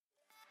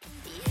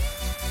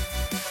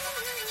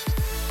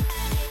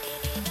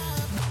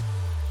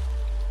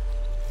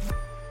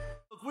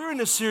We're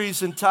in a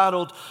series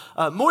entitled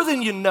More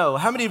Than You Know.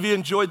 How many of you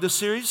enjoyed this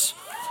series?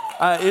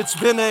 It's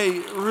been a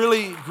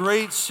really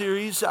great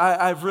series.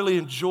 I've really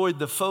enjoyed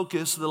the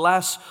focus. The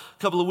last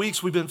couple of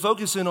weeks, we've been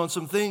focusing on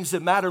some things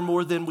that matter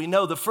more than we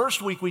know. The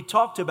first week, we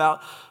talked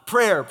about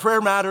prayer.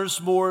 Prayer matters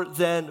more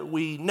than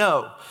we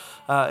know.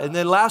 And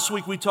then last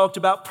week, we talked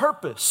about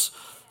purpose.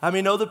 How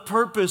many know that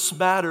purpose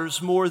matters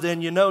more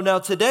than you know? Now,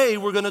 today,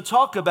 we're going to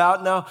talk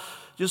about,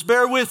 just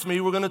bear with me,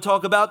 we're going to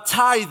talk about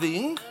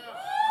tithing.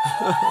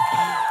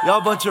 Y'all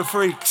a bunch of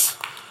freaks.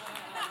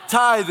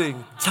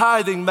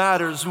 Tithing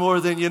matters more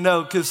than you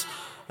know, because,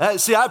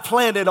 I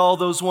planted all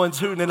those ones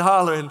hooting and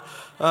hollering.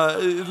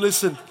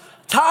 Listen,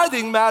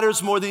 tithing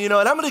matters more than you know,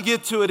 and I'm going to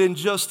get to it in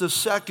just a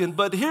second,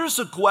 but here's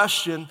a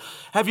question.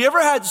 Have you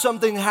ever had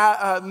something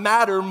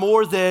matter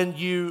more than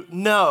you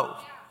know?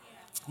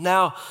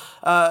 Now,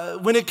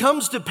 when it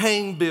comes to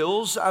paying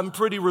bills, I'm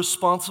pretty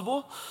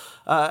responsible.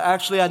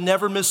 Actually, I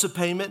never miss a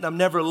payment, and I'm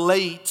never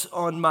late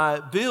on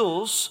my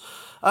bills.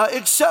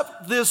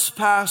 Except this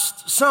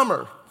past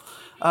summer.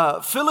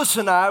 Phyllis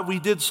and I, we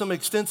did some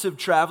extensive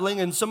traveling,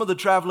 and some of the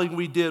traveling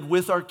we did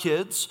with our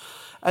kids,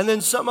 and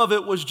then some of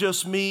it was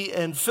just me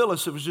and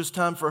Phyllis. It was just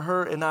time for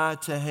her and I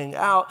to hang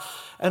out.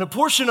 And a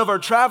portion of our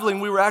traveling,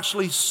 we were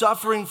actually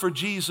suffering for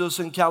Jesus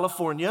in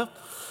California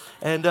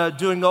and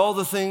doing all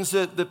the things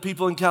that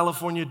people in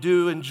California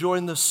do,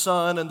 enjoying the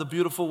sun and the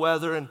beautiful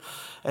weather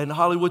and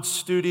Hollywood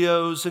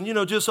studios and,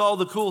 just all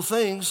the cool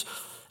things.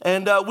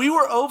 And we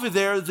were over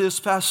there this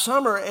past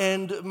summer,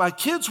 and my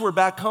kids were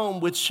back home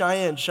with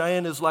Cheyenne.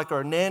 Cheyenne is like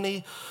our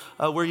nanny.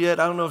 Where you at?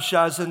 I don't know if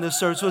Shy's in this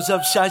service. What's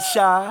up,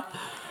 Shy?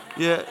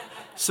 Yeah.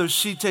 So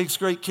she takes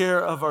great care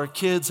of our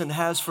kids and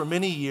has for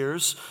many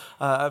years.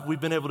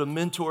 We've been able to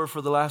mentor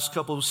for the last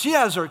couple. She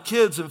has our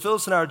kids, and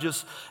Phyllis and I are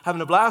just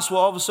having a blast. Well,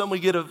 all of a sudden we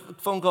get a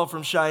phone call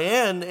from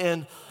Cheyenne,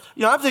 and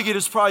I'm thinking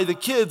it's probably the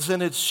kids,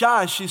 and it's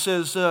Shy. She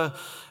says,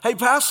 "Hey,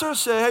 Pastor." I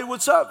said, "Hey,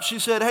 what's up?" She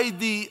said, "Hey,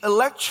 the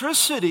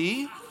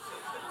electricity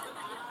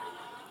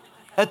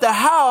at the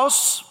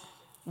house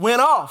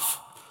went off."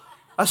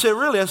 I said,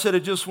 "Really?" I said,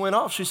 "It just went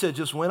off." She said,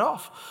 "Just went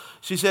off."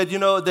 She said,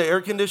 the air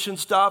condition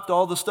stopped,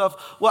 all the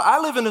stuff. Well, I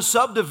live in a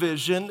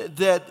subdivision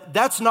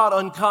that's not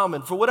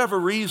uncommon. For whatever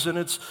reason,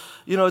 it's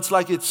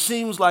like it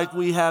seems like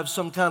we have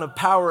some kind of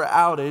power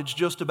outage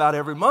just about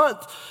every month.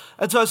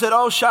 And so I said,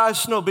 "Oh, Shy,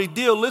 it's no big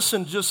deal.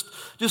 Listen, just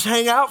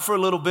hang out for a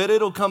little bit.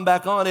 It'll come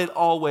back on." It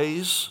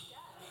always,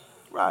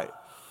 right.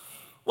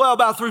 Well,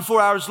 about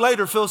 3-4 hours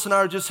later, Phyllis and I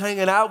are just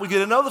hanging out. We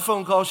get another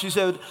phone call. She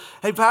said,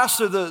 "Hey,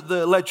 Pastor,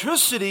 the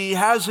electricity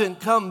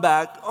hasn't come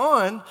back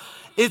on.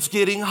 It's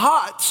getting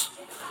hot."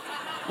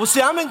 Well,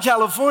 see, I'm in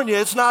California.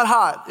 It's not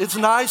hot. It's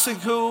nice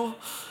and cool.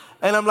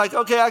 And I'm like,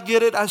 "Okay, I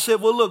get it." I said,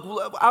 "Well,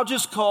 look, I'll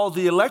just call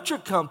the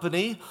electric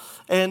company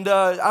and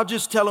I'll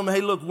just tell them,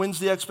 hey, look, when's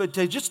the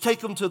expectation? Just take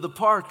them to the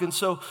park." And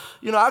so,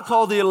 I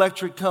call the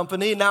electric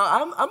company. Now,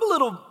 I'm a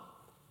little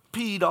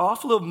peed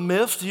off, a little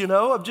miffed,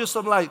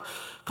 I'm like,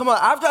 come on,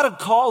 I've got to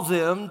call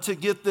them to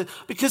get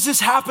because this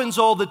happens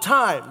all the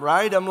time,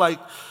 right? I'm like,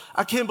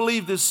 I can't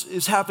believe this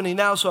is happening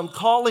now. So I'm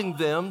calling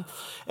them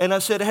and I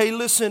said, "Hey,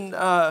 listen,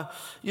 at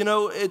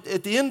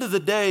the end of the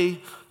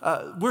day,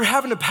 we're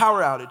having a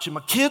power outage and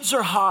my kids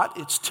are hot.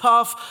 It's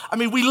tough.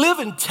 We live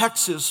in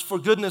Texas, for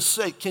goodness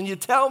sake. Can you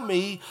tell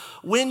me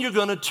when you're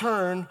going to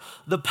turn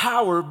the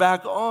power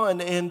back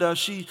on?" And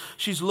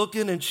she's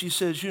looking and she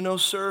says,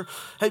 "Sir,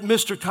 hey,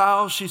 Mr.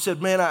 Kyle," she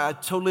said, "Man, I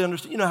totally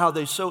understand. You know how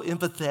they're so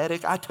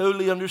empathetic. I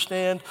totally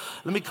understand.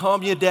 Let me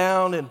calm you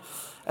down." And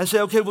I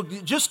said, "Okay, well,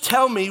 just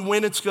tell me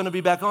when it's going to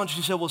be back on."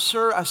 She said, "Well,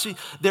 sir, I see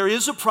there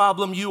is a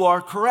problem. You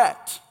are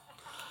correct."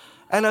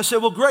 And I said,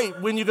 "Well, great.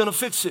 When are you going to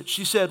fix it?"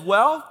 She said,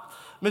 "Well,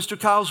 Mr.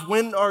 Kyles,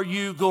 when are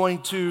you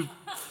going to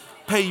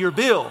pay your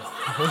bill?"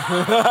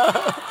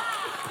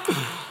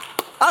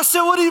 I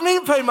said, "What do you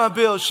mean pay my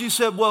bill?" She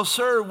said, "Well,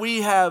 sir,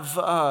 we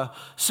have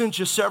sent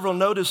you several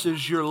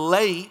notices. You're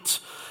late.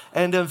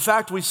 And in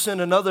fact, we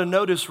sent another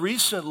notice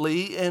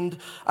recently." And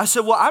I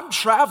said, "Well, I'm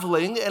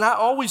traveling and I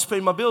always pay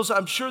my bills.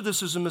 I'm sure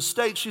this is a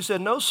mistake." She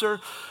said, "No, sir,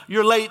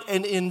 you're late.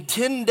 And in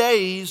 10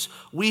 days,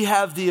 we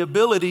have the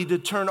ability to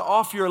turn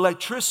off your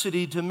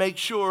electricity to make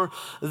sure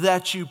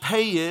that you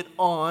pay it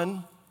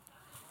on."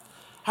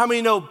 How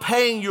many know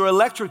paying your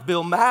electric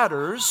bill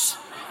matters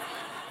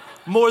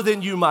more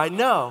than you might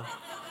know?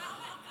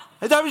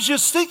 And I was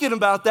just thinking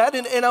about that.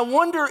 And I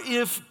wonder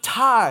if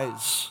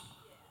tithes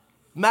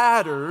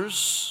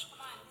matters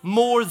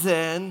more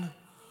than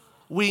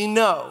we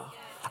know.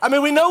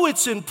 We know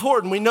it's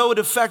important. We know it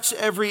affects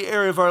every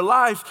area of our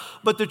life.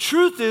 But the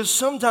truth is,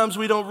 sometimes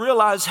we don't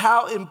realize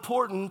how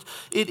important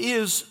it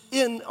is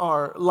in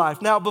our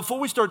life. Now, before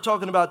we start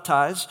talking about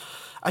tithes,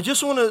 I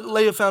just want to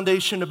lay a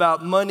foundation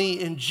about money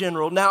in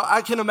general. Now,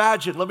 I can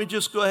imagine, let me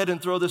just go ahead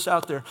and throw this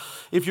out there.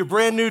 If you're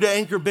brand new to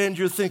Anchor Bend,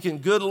 you're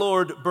thinking, "Good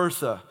Lord,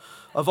 Bertha,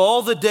 of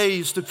all the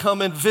days to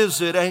come and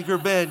visit Anchor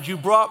Bend, you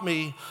brought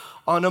me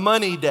on a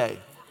money day."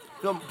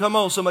 Come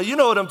on, somebody. You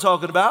know what I'm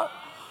talking about.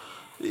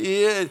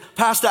 Yeah,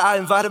 Pastor, I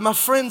invited my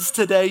friends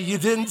today. You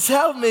didn't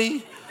tell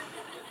me.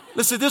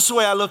 Listen, this is the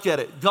way I look at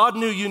it. God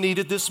knew you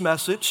needed this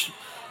message.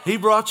 He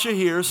brought you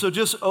here, so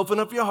just open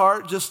up your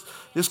heart, just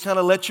kind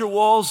of let your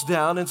walls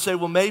down and say,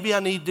 well, maybe I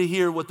need to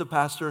hear what the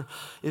pastor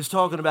is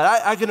talking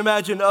about. I can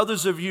imagine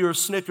others of you are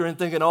snickering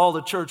thinking all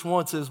the church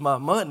wants is my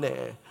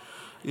money,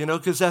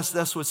 because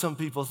that's what some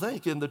people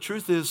think. And the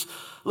truth is,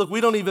 look, we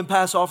don't even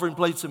pass offering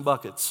plates and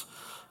buckets.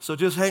 So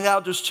just hang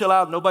out, just chill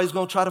out. Nobody's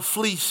going to try to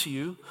fleece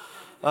you.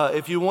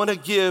 If you want to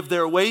give,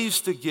 there are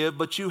ways to give,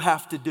 but you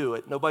have to do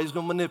it. Nobody's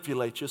going to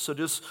manipulate you, so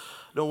just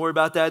don't worry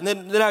about that.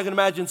 And then I can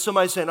imagine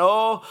somebody saying,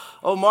 oh,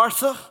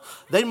 Martha,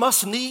 they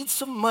must need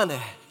some money.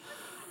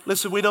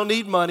 Listen, we don't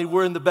need money.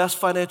 We're in the best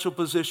financial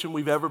position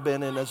we've ever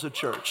been in as a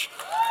church.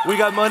 We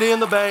got money in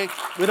the bank.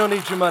 We don't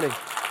need your money.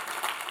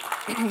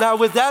 Now,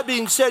 with that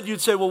being said,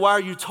 you'd say, well, why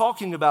are you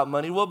talking about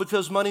money? Well,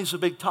 because money's a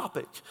big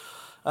topic.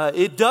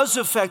 It does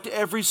affect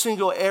every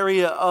single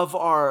area of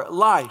our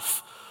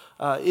life.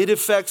 It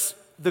affects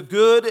the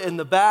good and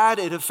the bad.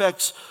 It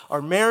affects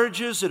our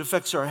marriages. It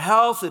affects our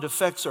health. It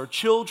affects our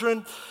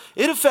children.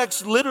 It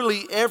affects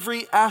literally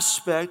every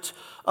aspect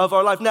of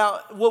our life. Now,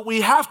 what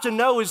we have to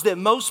know is that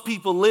most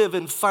people live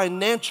in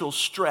financial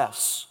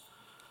stress.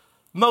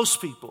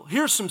 Most people.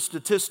 Here's some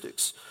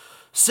statistics.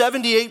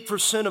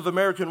 78% of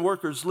American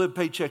workers live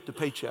paycheck to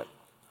paycheck.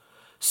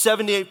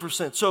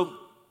 78%. So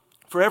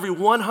for every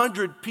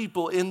 100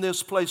 people in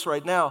this place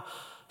right now,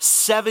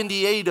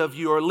 78 of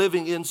you are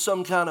living in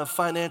some kind of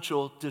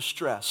financial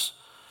distress.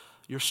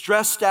 You're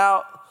stressed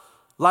out.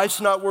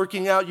 Life's not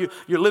working out. You're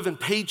living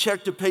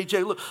paycheck to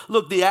paycheck.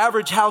 Look, the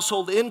average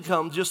household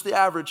income, just the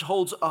average,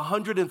 holds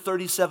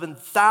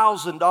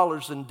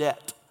 $137,000 in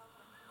debt.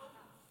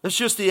 That's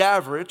just the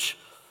average.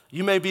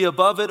 You may be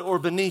above it or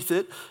beneath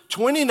it.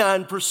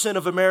 29%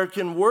 of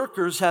American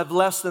workers have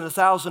less than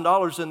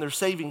 $1,000 in their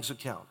savings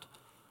account.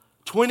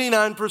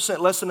 29%,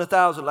 less than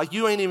 $1,000. Like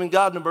you ain't even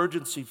got an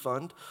emergency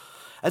fund.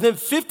 And then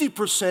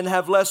 50%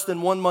 have less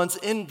than 1 month's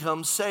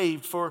income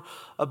saved for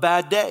a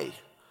bad day.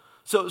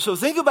 So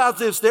think about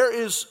this. There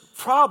is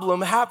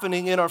problem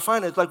happening in our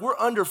finance. Like we're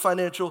under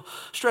financial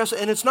stress.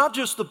 And it's not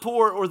just the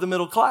poor or the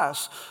middle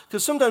class.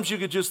 Because sometimes you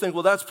could just think,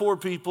 well, that's poor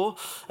people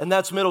and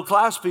that's middle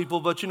class people.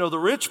 But the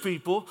rich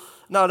people,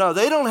 no,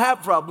 they don't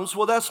have problems.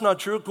 Well, that's not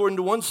true. According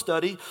to one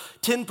study,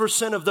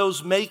 10% of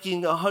those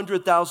making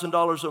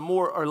 $100,000 or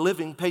more are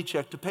living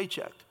paycheck to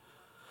paycheck.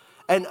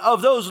 And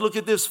of those, look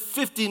at this,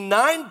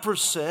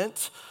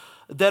 59%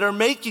 that are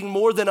making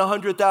more than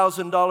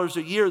 $100,000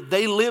 a year,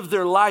 they live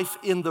their life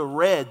in the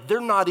red.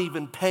 They're not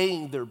even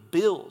paying their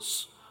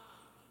bills.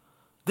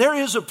 There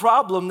is a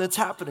problem that's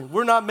happening.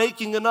 We're not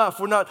making enough.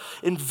 We're not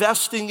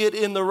investing it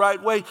in the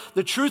right way.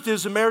 The truth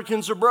is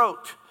Americans are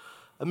broke.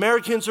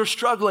 Americans are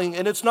struggling,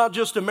 and it's not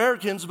just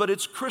Americans, but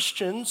it's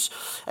Christians.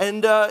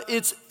 And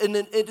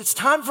it's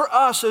time for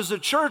us as a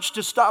church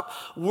to stop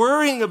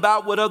worrying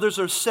about what others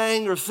are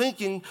saying or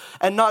thinking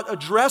and not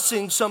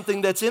addressing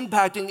something that's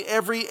impacting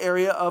every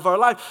area of our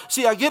life.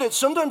 See, I get it.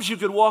 Sometimes you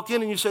could walk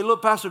in and you say,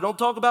 look, Pastor, don't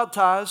talk about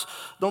tithes.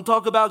 Don't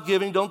talk about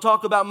giving. Don't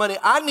talk about money.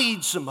 I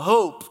need some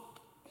hope.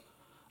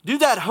 Do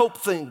that hope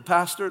thing,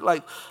 Pastor.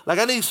 Like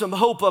I need some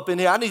hope up in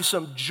here. I need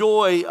some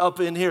joy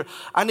up in here.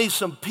 I need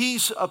some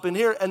peace up in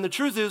here. And the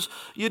truth is,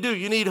 you do.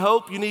 You need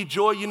hope, you need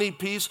joy, you need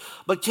peace.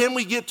 But can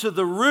we get to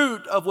the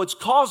root of what's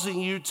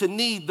causing you to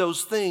need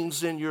those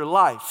things in your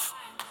life?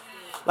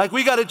 Like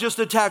we got to just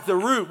attack the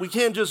root. We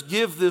can't just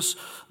give this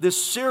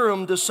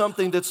serum to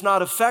something that's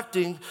not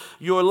affecting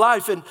your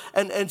life.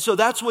 And so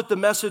that's what the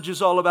message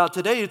is all about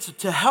today. It's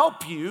to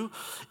help you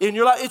in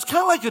your life. It's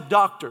kind of like a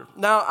doctor.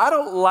 Now, I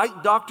don't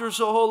like doctors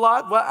a whole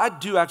lot. Well, I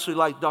do actually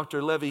like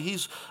Dr. Levy.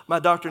 He's my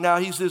doctor now.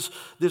 He's this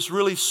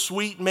really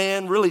sweet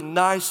man, really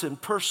nice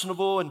and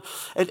personable.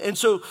 And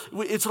so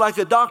it's like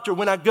a doctor.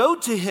 When I go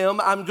to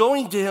him, I'm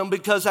going to him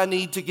because I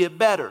need to get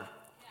better.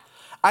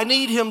 I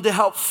need him to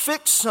help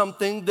fix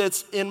something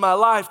that's in my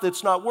life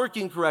that's not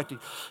working correctly.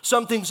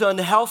 Something's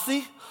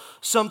unhealthy,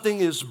 something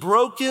is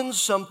broken,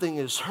 something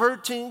is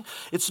hurting.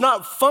 It's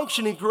not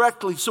functioning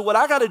correctly. So what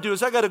I got to do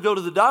is I got to go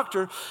to the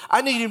doctor.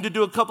 I need him to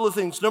do a couple of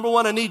things. Number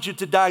one, I need you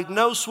to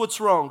diagnose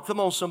what's wrong. Come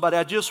on, somebody.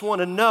 I just want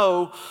to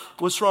know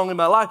what's wrong in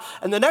my life.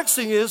 And the next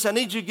thing is I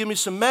need you to give me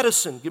some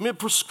medicine. Give me a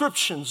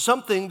prescription,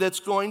 something that's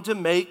going to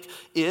make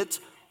it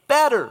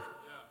better.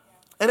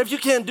 And if you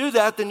can't do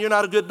that, then you're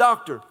not a good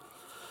doctor.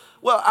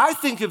 Well, I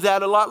think of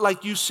that a lot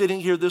like you sitting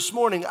here this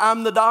morning.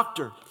 I'm the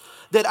doctor.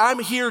 That I'm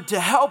here to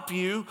help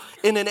you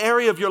in an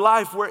area of your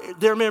life where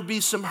there may be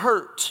some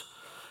hurt.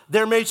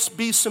 There may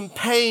be some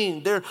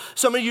pain.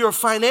 Some of you are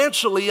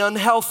financially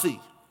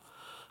unhealthy.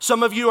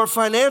 Some of you are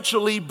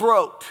financially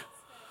broke.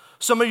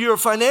 Some of you are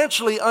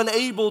financially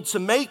unable to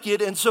make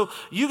it. And so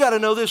you got to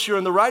know this. You're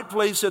in the right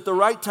place at the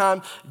right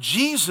time.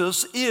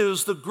 Jesus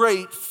is the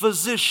great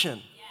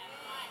physician.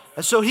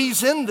 And so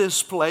he's in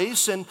this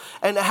place, and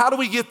how do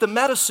we get the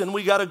medicine?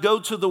 We got to go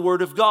to the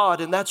Word of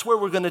God, and that's where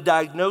we're going to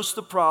diagnose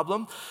the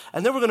problem,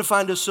 and then we're going to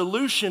find a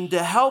solution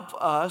to help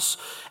us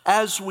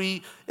as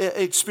we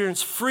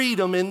experience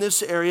freedom in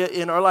this area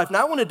in our life.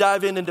 Now I want to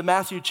dive into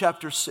Matthew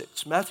chapter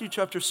 6. Matthew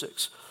chapter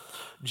 6.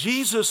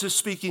 Jesus is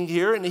speaking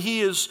here, and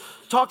he is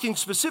talking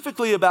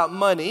specifically about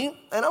money.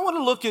 And I want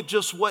to look at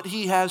just what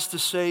he has to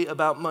say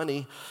about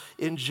money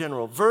in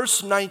general.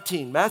 Verse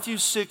 19, Matthew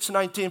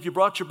 6:19. If you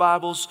brought your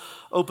Bibles,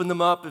 open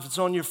them up. If it's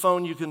on your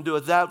phone, you can do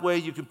it that way.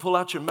 You can pull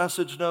out your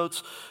message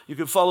notes. You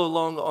can follow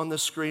along on the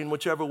screen,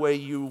 whichever way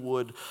you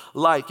would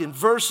like. In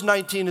verse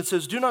 19, it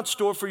says, "Do not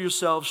store for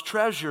yourselves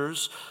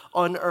treasures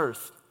on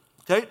earth."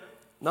 Okay?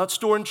 Not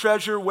storing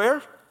treasure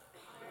where?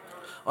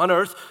 On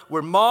earth,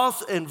 where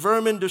moth and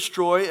vermin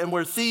destroy and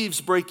where thieves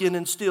break in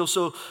and steal.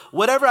 So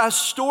whatever I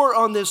store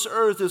on this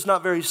earth is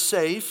not very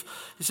safe.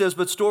 He says,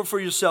 but store for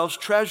yourselves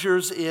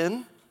treasures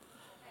in,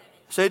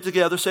 say it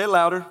together, say it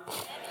louder,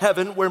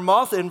 heaven, where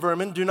moth and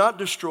vermin do not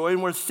destroy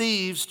and where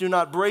thieves do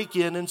not break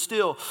in and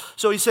steal.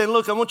 So he's saying,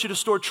 look, I want you to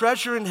store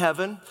treasure in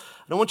heaven.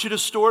 I want you to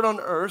store it on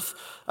earth.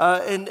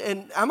 And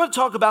I'm going to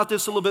talk about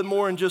this a little bit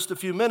more in just a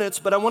few minutes,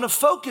 but I want to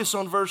focus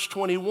on verse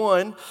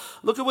 21.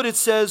 Look at what it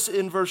says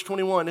in verse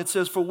 21. It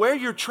says, "For where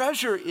your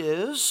treasure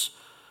is,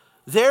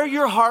 there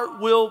your heart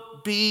will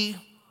be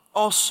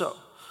also."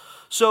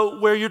 So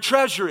where your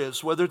treasure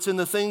is, whether it's in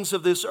the things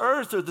of this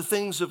earth or the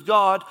things of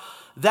God,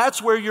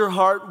 that's where your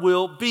heart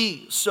will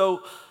be.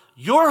 So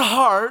your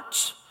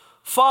heart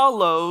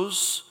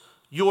follows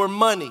your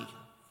money.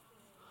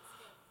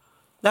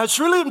 Now, it's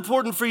really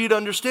important for you to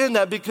understand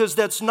that because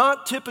that's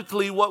not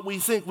typically what we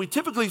think. We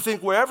typically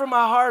think wherever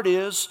my heart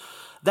is,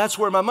 that's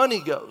where my money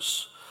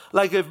goes.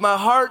 Like if my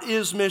heart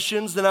is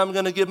missions, then I'm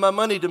going to give my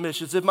money to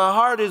missions. If my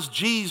heart is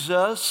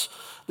Jesus,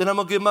 then I'm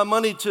going to give my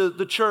money to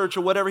the church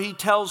or whatever he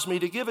tells me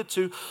to give it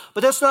to. But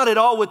that's not at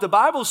all what the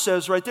Bible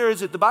says right there,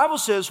 is it? The Bible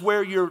says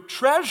where your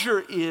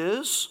treasure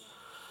is,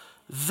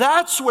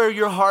 that's where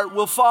your heart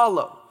will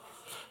follow.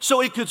 So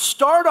it could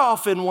start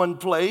off in one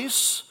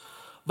place,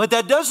 but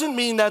that doesn't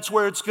mean that's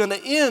where it's going to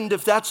end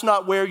if that's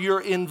not where you're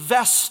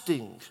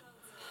investing.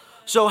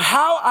 So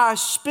how I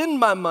spend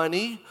my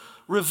money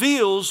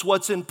reveals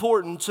what's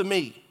important to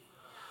me.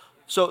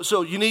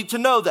 So you need to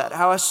know that.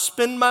 How I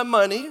spend my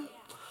money.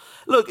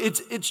 Look,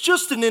 it's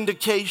just an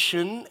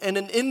indication and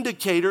an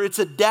indicator. It's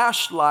a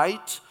dash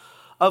light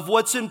of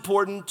what's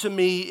important to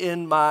me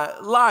in my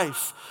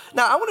life.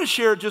 Now, I want to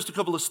share just a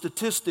couple of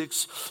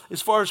statistics as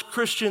far as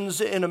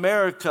Christians in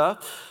America.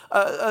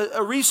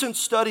 A recent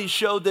study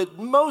showed that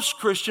most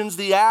Christians,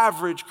 the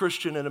average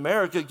Christian in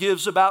America,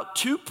 gives about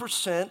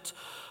 2%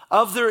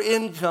 of their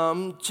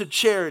income to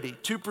charity,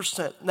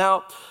 2%.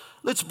 Now,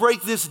 let's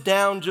break this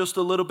down just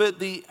a little bit.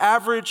 The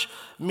average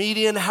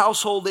median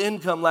household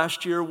income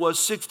last year was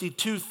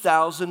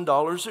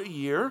 $62,000 a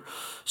year.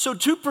 So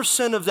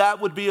 2% of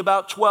that would be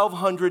about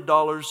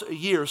 $1,200 a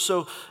year.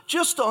 So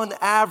just on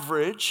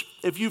average,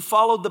 if you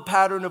followed the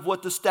pattern of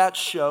what the stats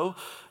show,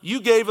 you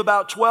gave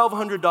about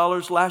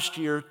 $1,200 last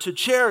year to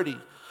charity.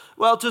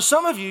 Well, to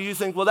some of you, you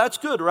think, well, that's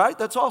good, right?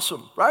 That's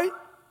awesome, right?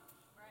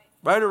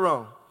 Right or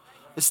wrong?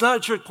 It's not a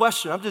trick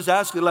question. I'm just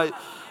asking, like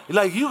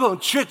you gonna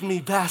trick me,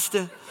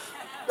 Pastor?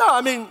 No, I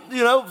mean,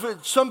 for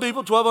some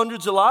people,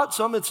 1,200's a lot,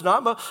 some it's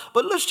not.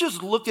 But let's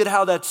just look at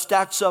how that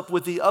stacks up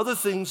with the other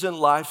things in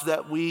life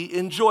that we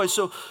enjoy.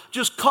 So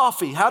just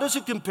coffee, how does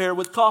it compare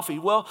with coffee?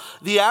 Well,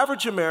 the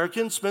average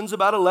American spends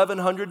about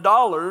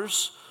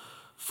 $1,100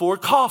 for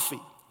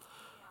coffee.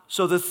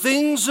 So the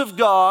things of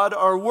God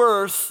are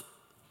worth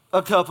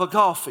a cup of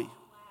coffee.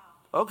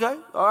 Okay,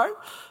 all right.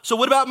 So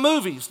what about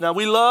movies? Now,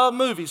 we love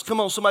movies. Come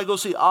on, somebody go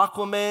see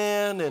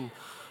Aquaman and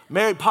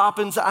Mary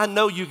Poppins. I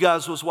know you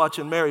guys was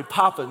watching Mary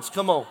Poppins.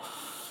 Come on.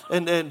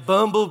 And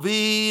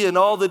Bumblebee and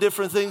all the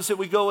different things that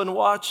we go and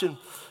watch. And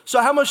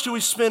so how much do we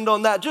spend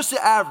on that? Just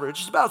the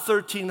average. It's about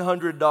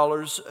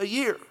 $1,300 a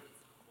year.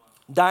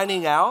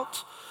 Dining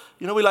out.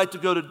 We like to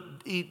go to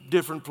eat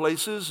different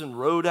places and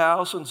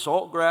Roadhouse and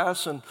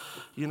Saltgrass and,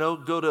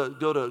 go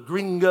to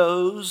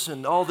Gringos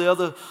and all the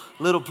other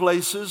little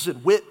places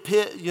and Whit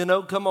Pit,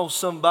 come on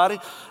somebody.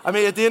 I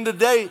mean, at the end of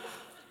the day,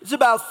 it's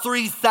about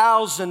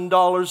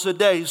 $3,000 a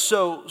day.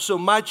 So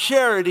my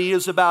charity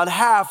is about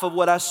half of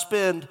what I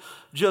spend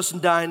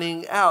just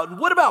dining out. And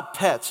what about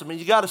pets? I mean,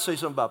 you got to say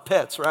something about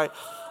pets, right?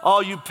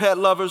 All you pet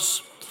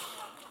lovers,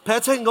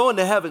 pets ain't going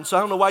to heaven, so I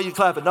don't know why you're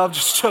clapping. No, I'm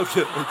just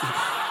joking.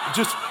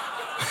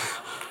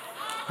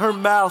 Her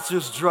mouth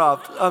just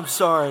dropped. I'm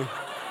sorry.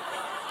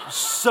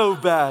 So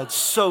bad,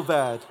 so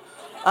bad.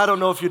 I don't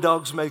know if your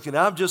dog's making it.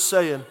 I'm just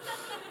saying.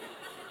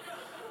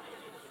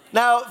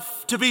 Now,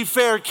 to be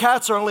fair,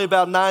 cats are only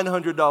about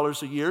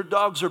 $900 a year.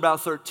 Dogs are about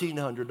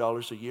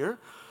 $1,300 a year.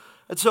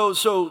 And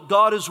so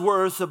God is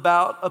worth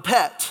about a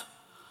pet.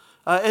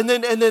 And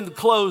then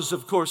clothes,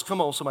 of course.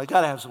 Come on, somebody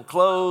got to have some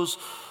clothes,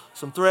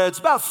 some threads.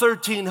 About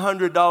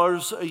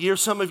 $1,300 a year.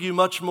 Some of you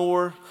much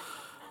more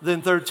than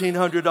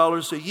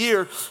 $1,300 a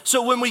year.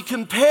 So when we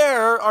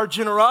compare our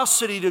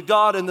generosity to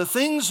God and the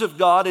things of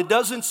God, it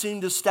doesn't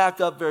seem to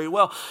stack up very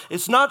well.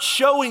 It's not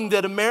showing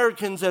that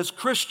Americans as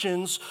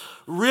Christians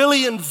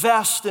really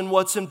invest in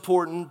what's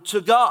important to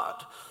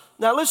God.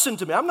 Now listen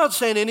to me. I'm not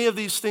saying any of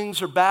these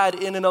things are bad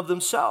in and of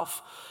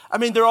themselves. I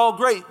mean, they're all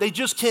great. They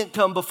just can't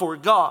come before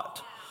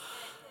God.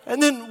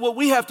 And then what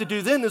we have to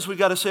do then is we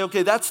got to say,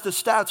 okay, that's the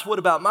stats. What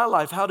about my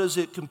life? How does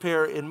it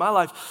compare in my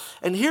life?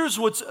 And here's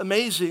what's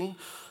amazing.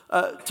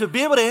 To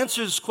be able to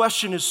answer this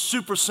question is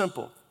super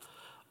simple.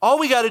 All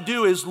we got to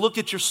do is look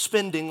at your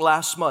spending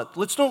last month.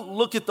 Let's don't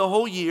look at the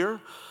whole year.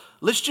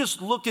 Let's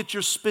just look at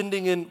your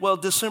spending in, well,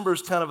 December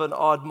is kind of an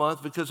odd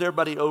month because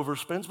everybody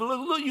overspends. But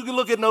look, you can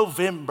look at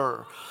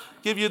November,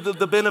 give you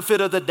the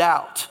benefit of the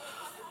doubt.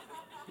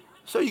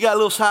 So you got a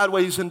little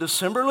sideways in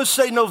December. Let's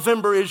say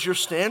November is your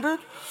standard.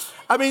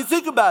 I mean,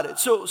 think about it.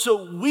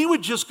 So we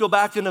would just go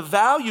back and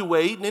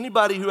evaluate, and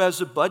anybody who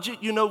has a budget,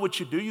 you know what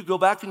you do. You go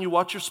back and you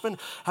watch your spend.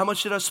 How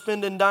much did I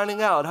spend in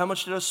dining out? How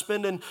much did I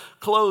spend in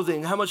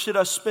clothing? How much did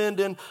I spend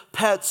in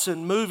pets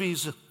and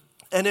movies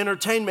and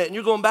entertainment? And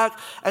you're going back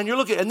and you're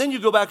looking, and then you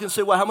go back and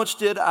say, well, how much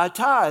did I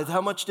tithe?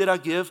 How much did I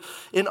give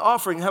in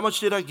offering? How much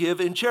did I give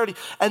in charity?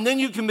 And then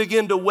you can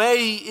begin to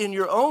weigh in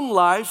your own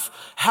life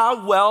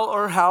how well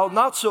or how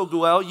not so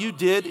well you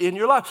did in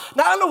your life.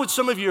 Now, I know what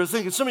some of you are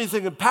thinking. Some of you are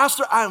thinking,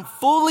 Pastor, I am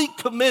fully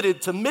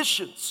committed to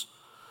missions.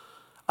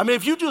 I mean,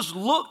 if you just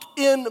look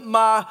in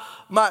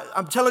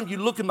I'm telling you,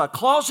 look in my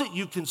closet,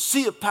 you can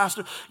see it,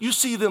 Pastor. You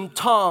see them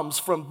Toms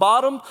from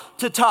bottom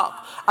to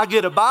top. I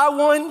get a buy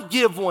one,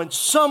 give one.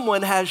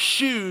 Someone has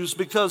shoes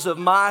because of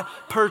my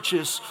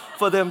purchase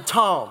for them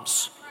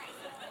Toms.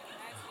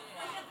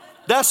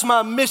 That's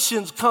my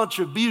missions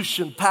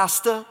contribution,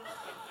 Pastor.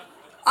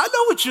 I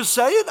know what you're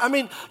saying. I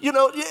mean, you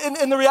know,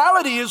 and the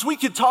reality is we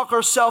could talk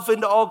ourselves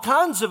into all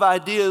kinds of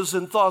ideas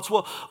and thoughts.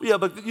 Well, yeah,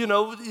 but you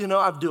know,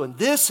 I'm doing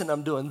this and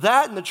I'm doing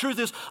that. And the truth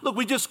is, look,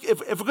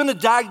 if we're going to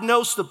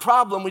diagnose the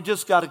problem, we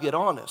just got to get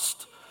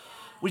honest.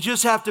 We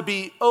just have to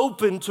be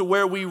open to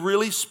where we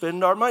really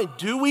spend our money.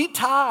 Do we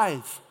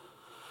tithe?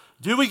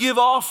 Do we give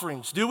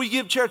offerings? Do we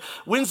give charity?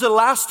 When's the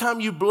last time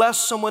you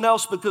blessed someone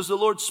else because the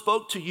Lord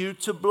spoke to you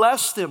to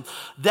bless them?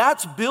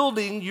 That's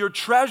building your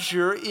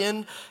treasure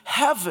in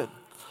heaven.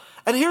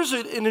 And here's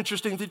an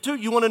interesting thing too.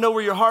 You want to know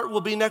where your heart will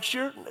be next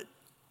year?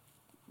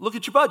 Look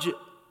at your budget.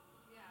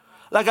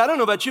 Like, I don't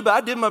know about you, but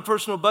I did my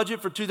personal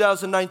budget for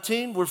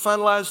 2019. We're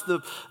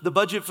finalized the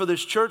budget for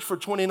this church for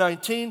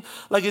 2019.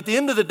 Like, at the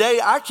end of the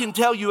day, I can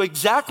tell you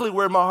exactly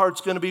where my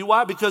heart's going to be.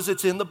 Why? Because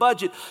it's in the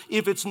budget.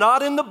 If it's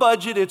not in the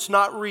budget, it's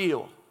not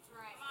real.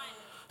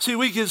 See,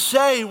 we can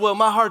say, well,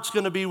 my heart's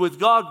going to be with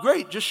God.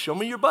 Great, just show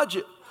me your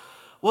budget.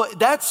 Well,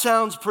 that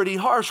sounds pretty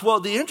harsh. Well,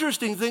 the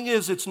interesting thing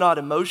is it's not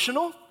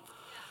emotional.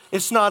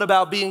 It's not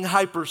about being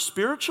hyper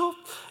spiritual.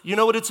 You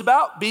know what it's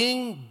about?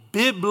 Being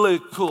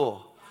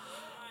biblical.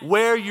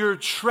 Where your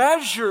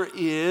treasure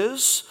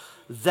is,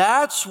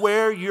 that's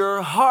where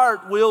your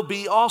heart will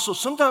be also.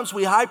 Sometimes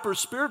we hyper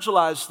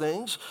spiritualize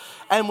things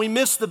and we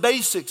miss the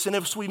basics. And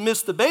if we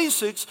miss the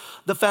basics,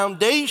 the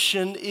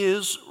foundation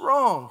is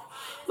wrong.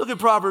 Look at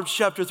Proverbs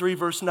chapter 3,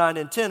 verse 9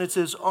 and 10. It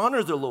says,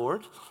 honor the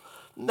Lord.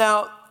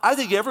 Now, I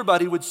think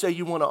everybody would say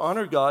you want to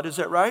honor God. Is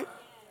that right?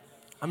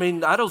 I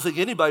mean, I don't think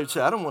anybody would say,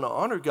 I don't want to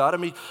honor God. I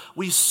mean,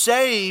 we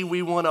say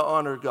we want to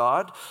honor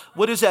God.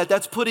 What is that?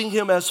 That's putting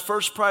him as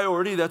first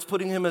priority. That's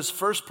putting him as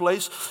first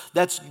place.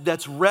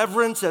 That's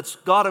reverence. That's,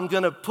 God, I'm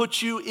going to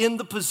put you in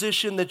the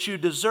position that you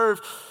deserve.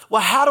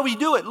 Well, how do we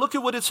do it? Look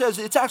at what it says.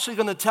 It's actually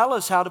going to tell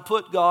us how to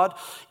put God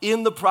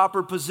in the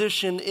proper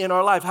position in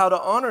our life, how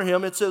to honor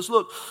him. It says,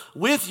 look,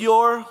 with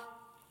your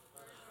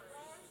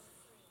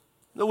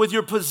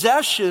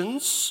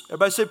possessions,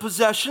 everybody say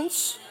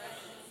possessions.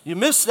 You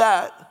missed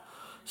that.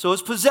 So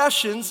it's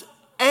possessions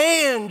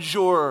and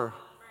your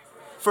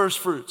first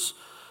fruits.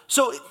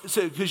 So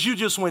because you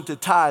just went to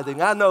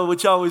tithing. I know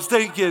what y'all was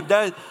thinking.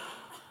 That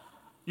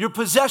your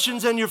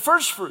possessions and your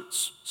first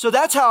fruits. So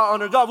that's how I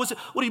honor God. What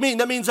do you mean?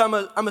 That means I'm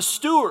a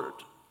steward.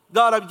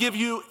 God, I give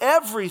you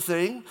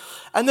everything.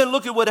 And then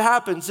look at what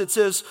happens. It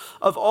says,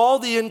 of all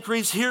the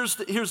increase, here's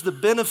the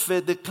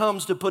benefit that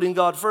comes to putting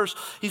God first.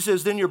 He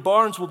says, then your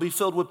barns will be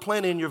filled with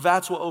plenty and your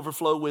vats will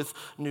overflow with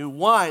new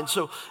wine.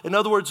 So in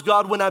other words,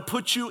 God, when I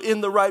put you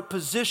in the right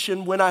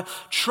position, when I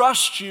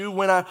trust you,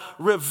 when I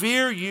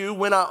revere you,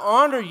 when I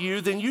honor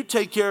you, then you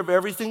take care of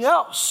everything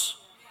else.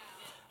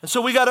 And so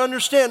we got to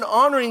understand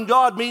honoring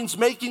God means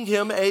making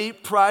him a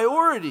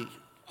priority.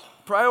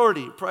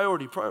 Priority.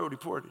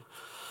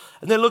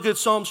 And then look at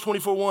Psalms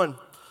 24:1.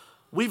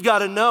 We've got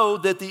to know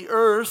that the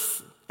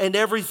earth and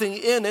everything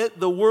in it,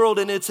 the world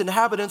and its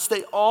inhabitants,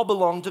 they all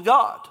belong to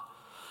God.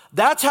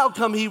 That's how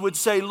come he would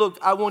say, look,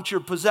 I want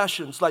your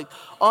possessions. Like,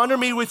 honor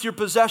me with your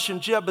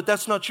possessions. Yeah, but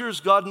that's not yours,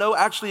 God. No,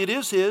 actually it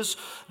is his.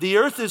 The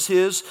earth is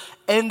his.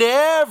 And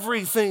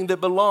everything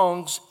that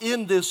belongs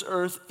in this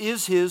earth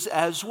is his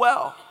as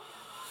well.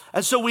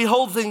 And so we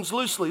hold things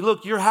loosely.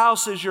 Look, your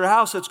house is your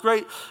house. That's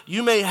great.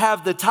 You may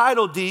have the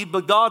title deed,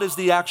 but God is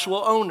the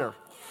actual owner.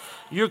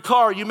 Your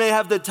car, you may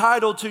have the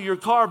title to your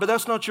car, but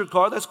that's not your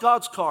car, that's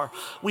God's car.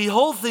 We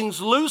hold things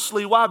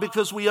loosely. Why?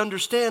 Because we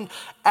understand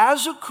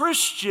as a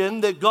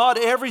Christian that God,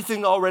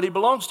 everything already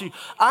belongs to you.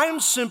 I am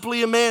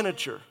simply a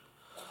manager.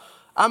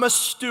 I'm a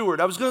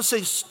steward. I was going to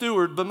say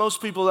steward, but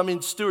most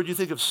people, steward, you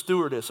think of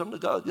stewardess. I'm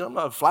not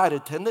a flight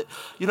attendant.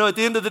 At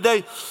the end of the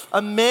day,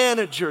 a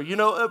manager,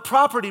 a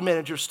property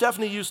manager.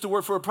 Stephanie used to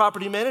work for a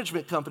property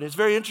management company. It's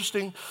very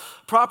interesting.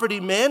 Property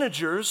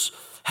managers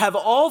have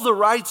all the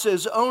rights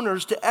as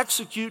owners to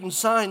execute and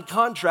sign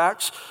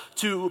contracts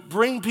to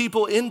bring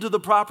people into the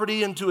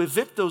property and to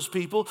evict those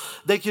people.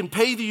 They can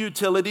pay the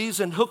utilities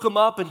and hook them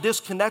up and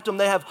disconnect them.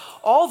 They have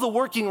all the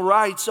working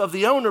rights of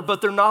the owner, but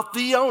they're not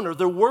the owner.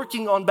 They're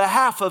working on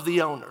behalf of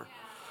the owner.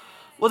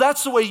 Well,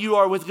 that's the way you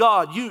are with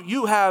God.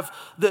 You have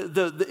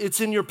it's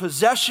in your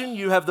possession.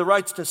 You have the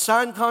rights to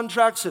sign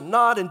contracts and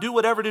not and do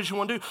whatever it is you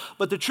want to do.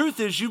 But the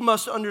truth is, you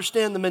must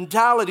understand the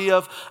mentality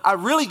of, I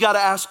really got to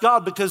ask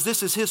God because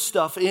this is His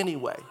stuff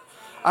anyway.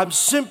 I'm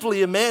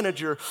simply a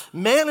manager.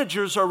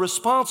 Managers are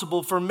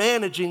responsible for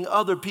managing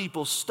other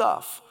people's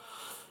stuff.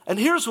 And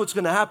here's what's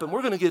going to happen.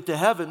 We're going to get to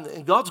heaven,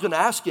 and God's going to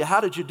ask you, how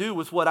did you do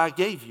with what I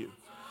gave you?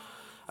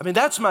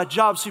 That's my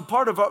job. See,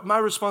 part of my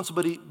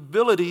responsibility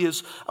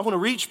is I want to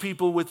reach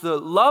people with the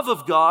love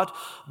of God,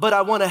 but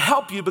I want to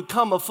help you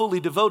become a fully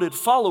devoted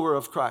follower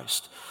of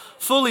Christ.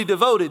 Fully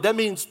devoted. That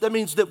means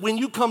that when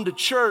you come to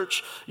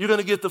church, you're going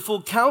to get the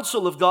full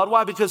counsel of God.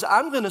 Why? Because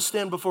I'm going to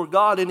stand before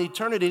God in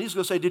eternity, and He's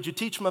going to say, did you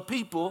teach my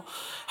people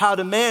how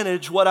to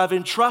manage what I've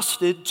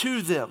entrusted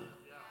to them?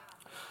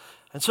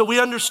 And so we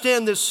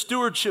understand this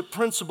stewardship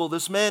principle,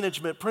 this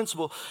management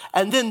principle.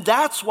 And then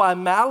that's why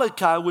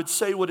Malachi would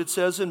say what it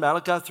says in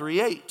Malachi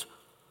 3:8.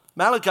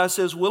 Malachi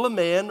says, will a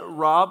man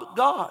rob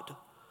God?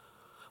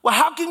 Well,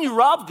 how can you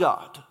rob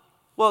God?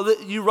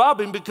 Well, you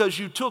rob Him because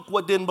you took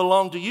what didn't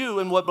belong to you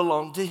and what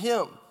belonged to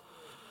Him.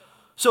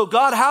 So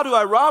God, how do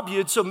I rob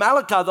you? And so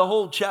Malachi, the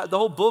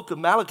whole book of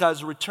Malachi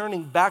is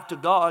returning back to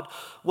God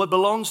what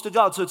belongs to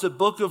God. So it's a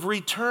book of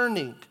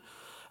returning.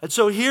 And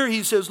so here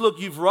he says, look,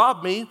 you've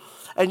robbed me.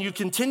 And you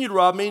continue to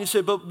rob me. And he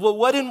said, but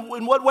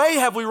in what way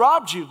have we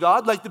robbed you,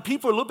 God? Like the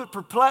people are a little bit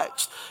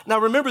perplexed. Now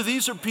remember,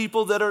 these are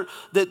people that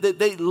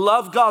they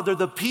love God. They're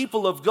the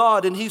people of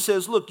God. And he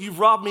says, look, you've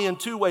robbed me in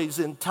two ways,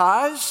 in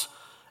tithes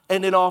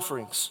and in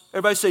offerings.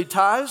 Everybody say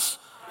tithes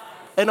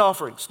and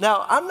offerings.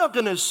 Now, I'm not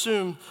going to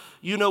assume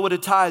you know what a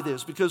tithe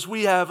is, because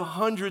we have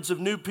hundreds of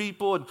new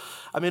people.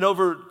 And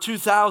over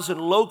 2,000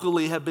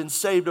 locally have been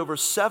saved. Over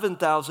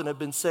 7,000 have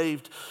been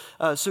saved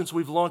since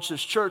we've launched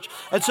this church.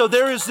 And so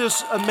there is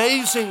this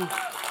amazing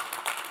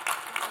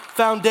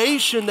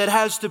foundation that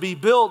has to be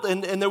built.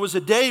 And there was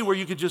a day where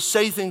you could just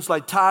say things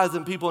like tithe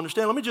and people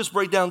understand. Let me just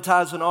break down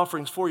tithes and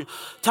offerings for you.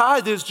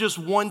 Tithe is just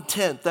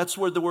 1/10. That's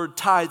where the word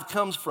tithe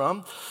comes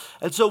from.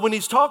 And so when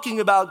he's talking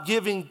about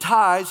giving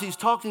tithes, he's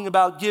talking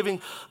about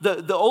giving,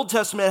 the Old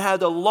Testament had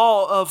the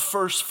law of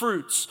first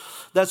fruits.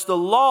 That's the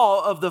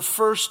law of the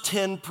first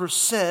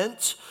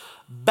 10%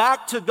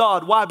 back to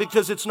God. Why?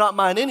 Because it's not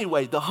mine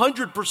anyway. The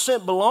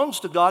 100% belongs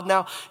to God.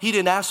 Now, He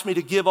didn't ask me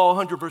to give all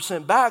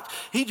 100% back.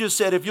 He just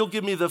said, if you'll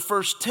give me the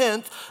first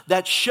 10th,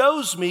 that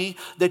shows me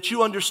that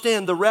you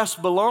understand the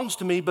rest belongs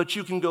to me, but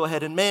you can go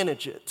ahead and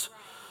manage it.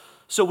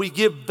 So we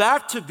give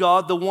back to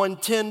God the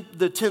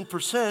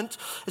 10%.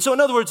 And so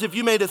in other words, if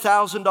you made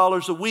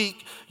 $1,000 a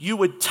week, you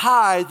would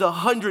tithe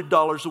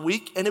 $100 a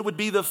week, and it would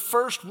be the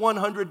first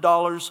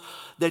 $100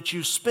 that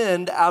you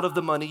spend out of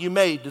the money you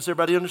made. Does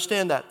everybody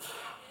understand that?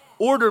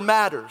 Order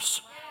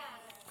matters.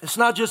 It's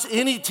not just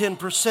any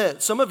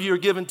 10%. Some of you are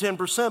giving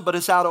 10%, but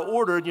it's out of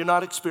order and you're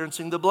not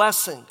experiencing the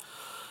blessing.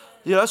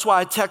 That's why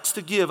I text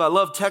to give. I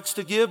love text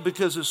to give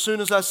because as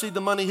soon as I see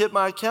the money hit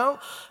my account,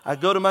 I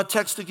go to my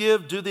text to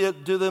give, do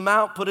the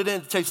amount, put it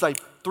in. It takes like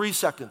 3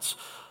 seconds.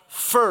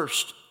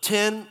 First,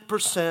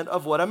 10%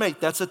 of what I make.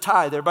 That's a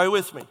tithe. Everybody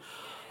with me?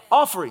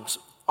 Offerings.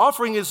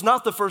 Offering is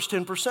not the first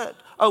 10%.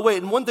 Oh,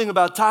 wait, and one thing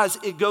about tithes,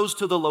 it goes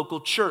to the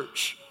local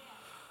church.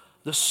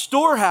 The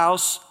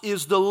storehouse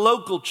is the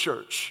local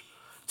church.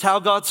 It's how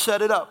God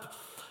set it up.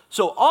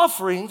 So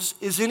offerings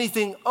is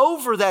anything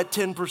over that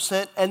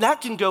 10%, and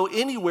that can go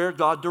anywhere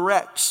God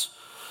directs.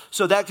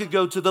 So that could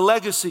go to the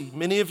legacy.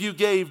 Many of you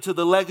gave to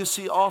the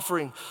legacy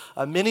offering.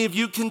 Many of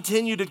you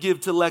continue to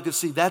give to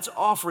legacy. That's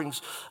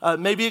offerings.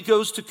 Maybe it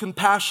goes to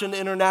Compassion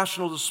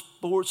International to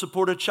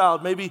support a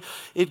child. Maybe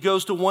it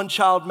goes to One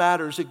Child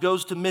Matters. It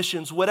goes to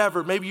missions,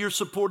 whatever. Maybe you're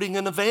supporting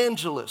an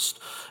evangelist.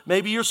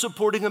 Maybe you're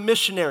supporting a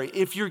missionary.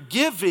 If you're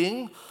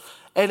giving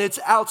and it's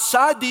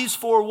outside these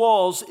four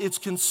walls, it's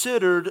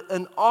considered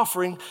an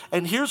offering.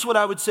 And here's what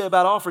I would say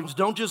about offerings.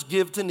 Don't just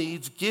give to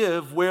needs.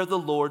 Give where the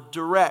Lord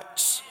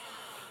directs.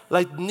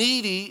 Like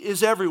needy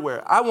is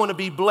everywhere. I want to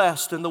be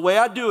blessed. And the way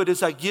I do it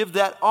is I give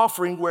that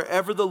offering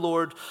wherever the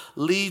Lord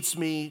leads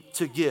me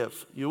to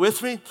give. You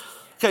with me?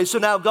 Okay, so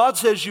now God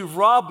says you've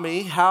robbed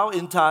me. How?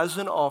 In tithes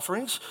and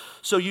offerings.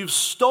 So you've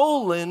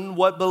stolen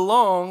what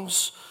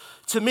belongs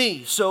to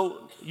me.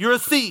 So you're a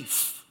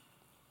thief.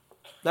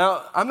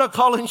 Now, I'm not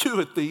calling you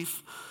a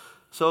thief.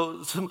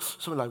 So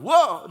someone's like,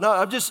 whoa. No,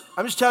 I'm just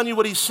telling you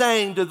what he's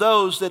saying to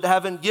those that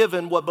haven't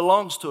given what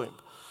belongs to him.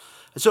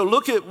 And so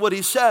look at what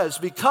he says.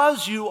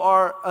 Because you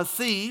are a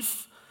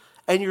thief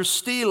and you're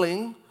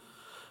stealing,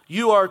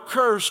 you are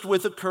cursed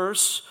with a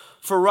curse,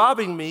 for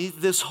robbing me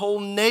this whole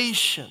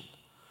nation.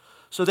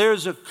 So there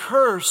is a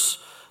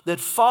curse that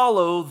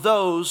follow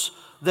those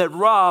that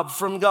rob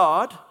from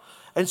God.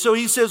 And so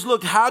he says,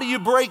 look, how do you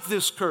break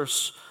this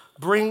curse?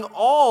 Bring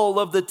all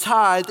of the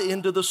tithe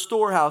into the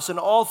storehouse. And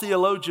all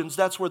theologians,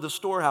 that's where the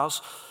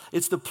storehouse,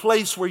 it's the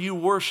place where you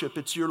worship.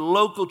 It's your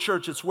local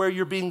church. It's where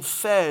you're being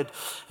fed.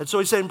 And so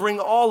he's saying, bring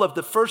all of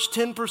the first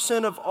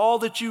 10% of all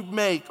that you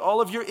make, all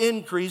of your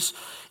increase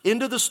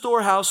into the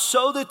storehouse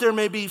so that there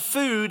may be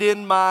food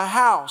in my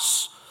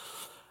house.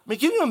 I mean,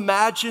 can you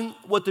imagine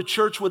what the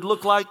church would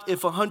look like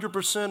if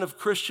 100% of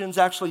Christians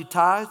actually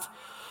tithe?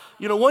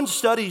 You know, one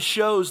study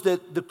shows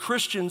that the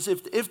Christians,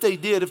 if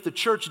the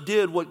church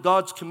did what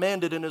God's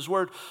commanded in his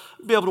word,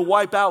 you'd be able to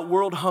wipe out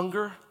world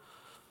hunger,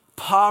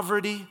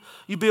 poverty.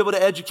 You'd be able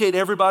to educate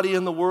everybody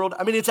in the world.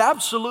 I mean, it's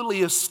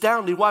absolutely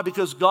astounding. Why?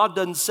 Because God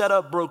doesn't set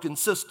up broken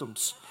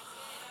systems.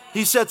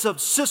 He sets up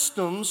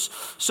systems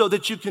so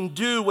that you can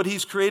do what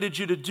he's created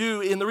you to do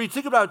in the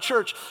Think about a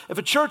church. If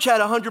a church had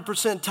 100%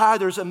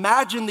 tithers,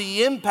 imagine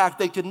the impact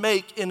they could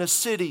make in a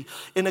city,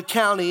 in a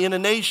county, in a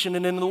nation,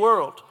 and in the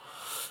world.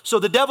 So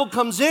the devil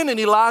comes in and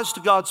he lies to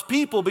God's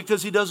people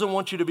because he doesn't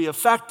want you to be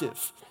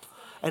effective.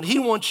 And he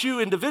wants you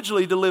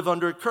individually to live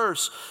under a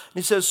curse.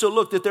 And he says, so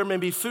look, that there may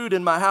be food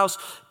in my house.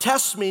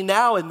 Test me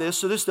now in this.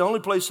 So this is the only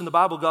place in the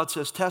Bible God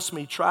says, test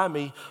me, try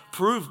me,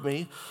 prove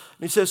me.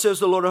 And he says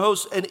the Lord of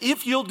hosts, and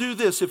if you'll do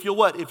this, if you'll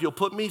what? If you'll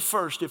put me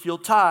first, if you'll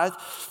tithe,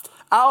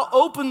 I'll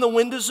open the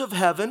windows of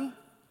heaven.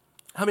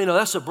 I mean,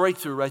 that's a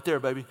breakthrough right there,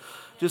 baby.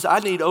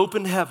 I need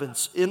open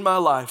heavens in my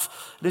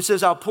life. And it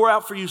says, I'll pour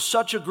out for you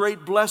such a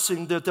great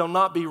blessing that there'll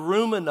not be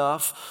room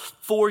enough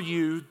for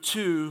you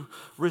to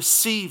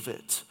receive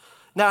it.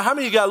 Now, how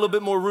many of you got a little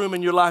bit more room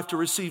in your life to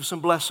receive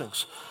some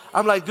blessings?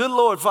 I'm like, good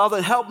Lord,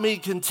 Father, help me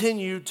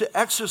continue to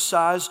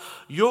exercise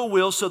your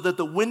will so that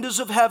the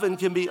windows of heaven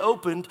can be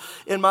opened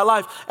in my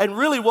life. And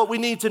really what we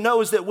need to know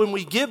is that when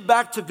we give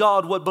back to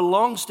God what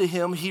belongs to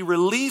him, he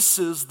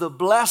releases the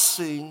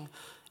blessing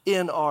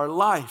in our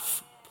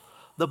life.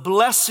 The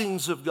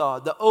blessings of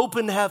God, the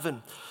open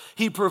heaven,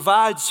 he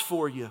provides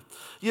for you.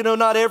 You know,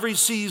 not every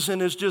season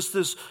is just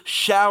this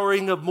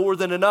showering of more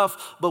than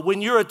enough, but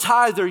when you're a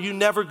tither, you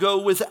never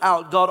go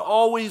without. God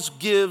always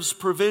gives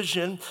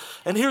provision.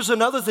 And here's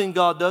another thing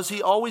God does.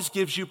 He always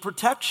gives you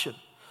protection.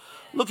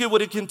 Look at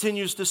what it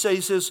continues to say.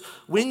 He says,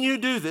 when you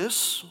do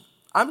this,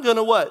 I'm going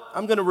to what?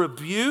 I'm going to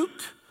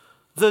rebuke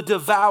the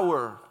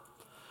devourer.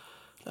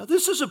 Now,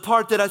 this is a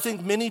part that I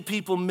think many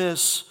people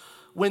miss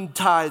when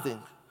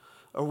tithing.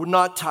 Or we're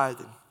not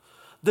tithing.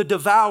 The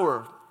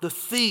devourer, the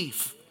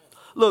thief.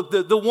 Look,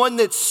 the one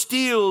that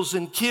steals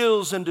and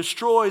kills and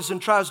destroys and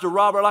tries to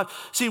rob our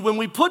life. See, when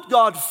we put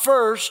God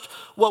first,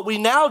 what we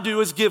now do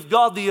is give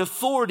God the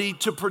authority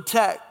to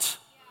protect.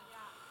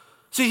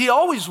 See, he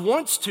always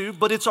wants to,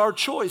 but it's our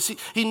choice.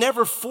 He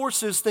never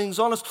forces things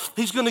on us.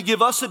 He's going to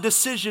give us a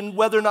decision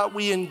whether or not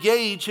we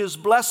engage his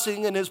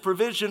blessing and his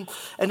provision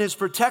and his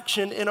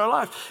protection in our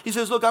life. He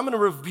says, look, I'm going to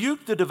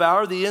rebuke the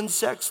devourer, the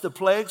insects, the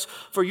plagues,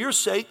 for your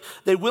sake.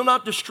 They will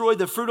not destroy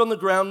the fruit on the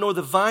ground, nor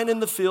the vine in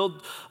the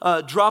field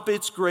drop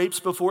its grapes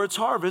before its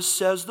harvest,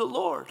 says the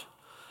Lord.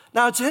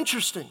 Now, it's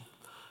interesting.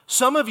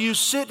 Some of you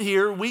sit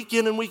here week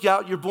in and week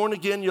out, you're born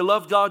again, you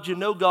love God, you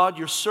know God,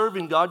 you're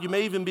serving God, you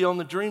may even be on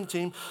the dream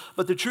team,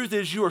 but the truth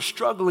is you are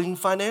struggling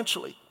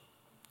financially.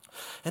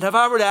 And if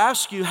I were to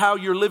ask you how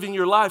you're living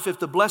your life, if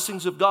the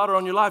blessings of God are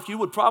on your life, you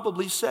would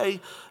probably say,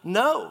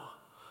 no.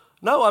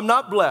 No, I'm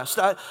not blessed.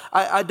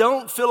 I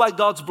don't feel like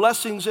God's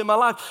blessings in my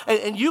life.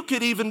 And you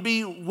could even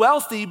be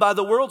wealthy by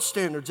the world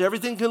standards.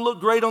 Everything can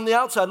look great on the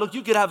outside. Look,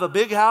 you could have a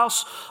big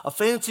house, a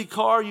fancy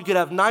car. You could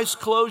have nice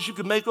clothes. You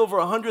could make over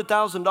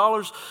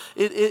 $100,000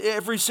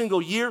 every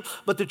single year.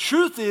 But the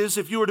truth is,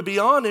 if you were to be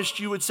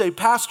honest, you would say,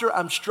 Pastor,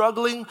 I'm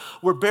struggling.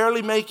 We're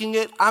barely making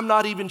it. I'm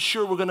not even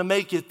sure we're going to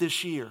make it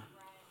this year.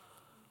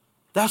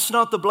 That's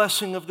not the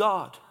blessing of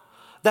God.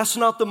 That's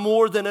not the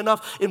more than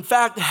enough. In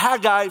fact,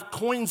 Haggai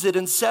coins it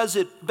and says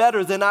it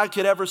better than I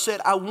could ever say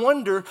it. I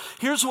wonder,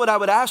 here's what I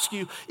would ask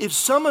you, if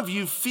some of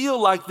you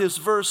feel like this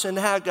verse in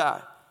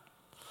Haggai.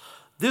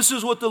 This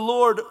is what the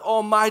Lord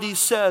Almighty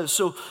says.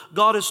 So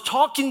God is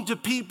talking to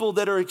people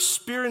that are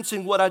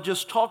experiencing what I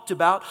just talked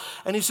about.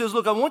 And he says,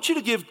 look, I want you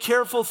to give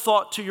careful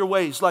thought to your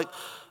ways. Like,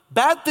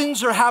 bad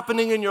things are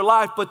happening in your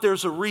life, but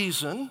there's a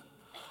reason.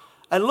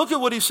 And look at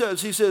what he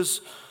says. He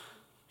says,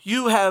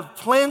 you have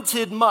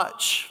planted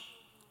much.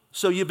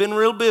 So you've been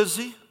real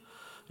busy,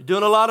 you're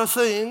doing a lot of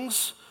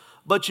things,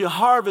 but you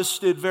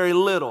harvested very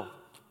little.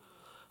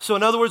 So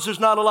in other words, there's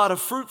not a lot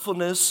of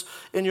fruitfulness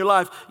in your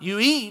life. You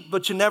eat,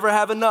 but you never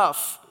have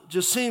enough.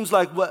 Just seems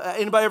like,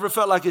 anybody ever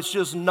felt like it's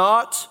just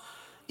not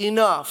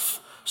enough?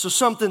 So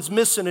something's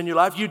missing in your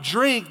life. You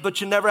drink, but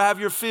you never have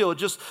your fill.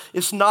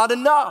 It's not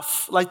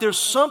enough. Like there's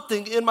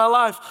something in my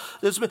life.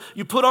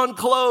 You put on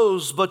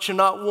clothes, but you're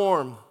not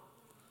warm.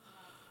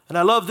 And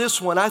I love this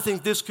one. I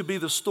think this could be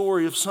the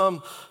story of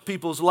some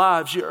people's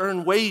lives. You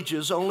earn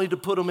wages only to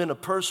put them in a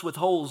purse with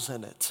holes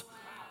in it.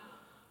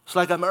 It's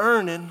like I'm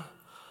earning,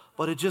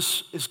 but it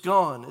just is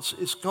gone.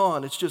 It's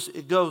gone.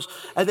 It goes.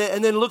 And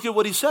then look at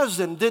what he says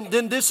then.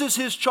 Then this is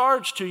his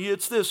charge to you.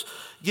 It's this: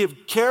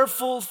 give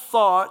careful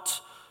thought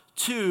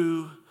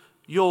to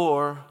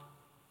your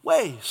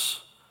ways.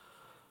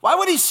 Why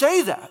would he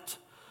say that?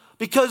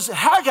 Because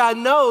Haggai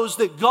knows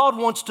that God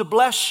wants to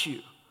bless you.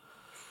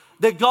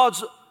 That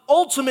God's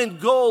ultimate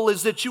goal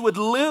is that you would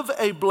live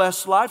a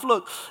blessed life.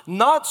 Look,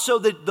 not so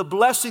that the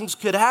blessings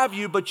could have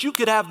you, but you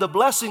could have the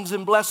blessings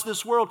and bless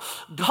this world.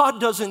 God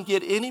doesn't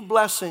get any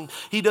blessing.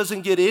 He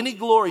doesn't get any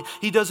glory.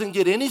 He doesn't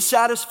get any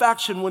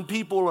satisfaction when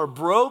people are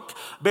broke,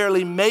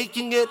 barely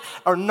making it,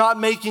 or not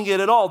making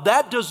it at all.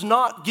 That does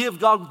not give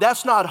God,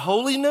 that's not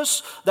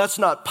holiness. That's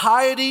not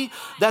piety.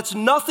 That's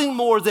nothing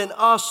more than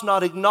us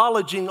not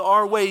acknowledging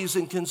our ways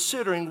and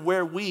considering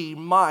where we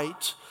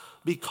might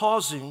be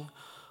causing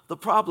the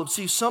problem.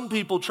 See, some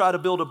people try to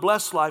build a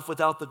blessed life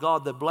without the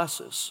God that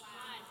blesses.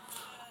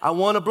 I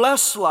want a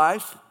blessed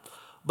life,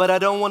 but I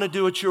don't want to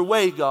do it your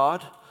way,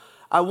 God.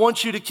 I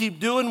want you to keep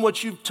doing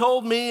what you've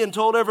told me and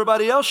told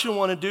everybody else you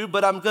want to do,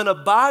 but I'm going to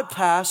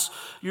bypass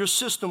your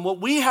system. What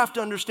we have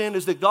to understand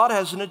is that God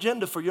has an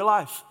agenda for your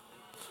life.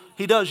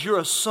 He does. You're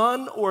a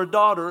son or a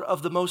daughter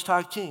of the Most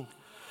High King.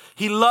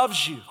 He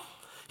loves you.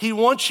 He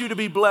wants you to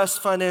be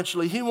blessed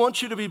financially. He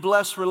wants you to be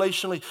blessed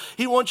relationally.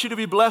 He wants you to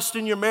be blessed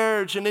in your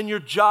marriage and in your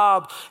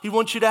job. He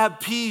wants you to have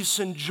peace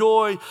and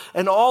joy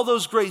and all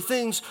those great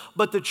things.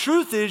 But the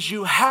truth is,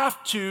 you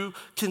have to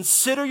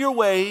consider your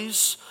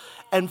ways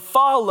and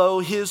follow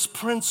his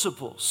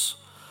principles.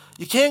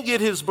 You can't get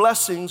his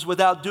blessings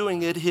without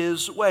doing it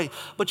his way.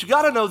 But you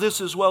got to know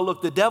this as well.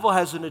 Look, the devil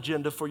has an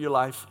agenda for your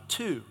life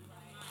too.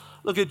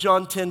 Look at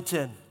John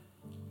 10:10.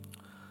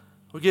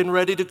 We're getting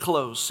ready to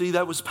close. See,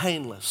 that was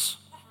painless.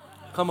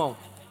 Come on.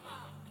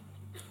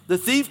 The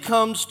thief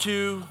comes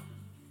to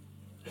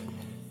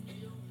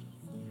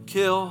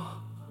kill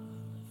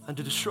and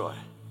to destroy.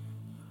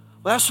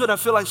 Well, that's what I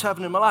feel like is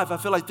happening in my life. I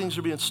feel like things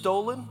are being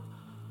stolen.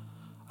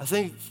 I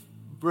think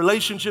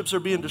relationships are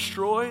being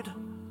destroyed.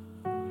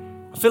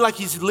 I feel like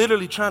he's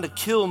literally trying to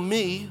kill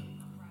me.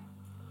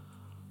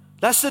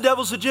 That's the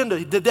devil's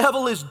agenda. The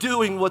devil is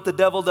doing what the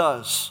devil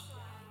does.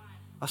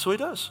 That's what he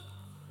does.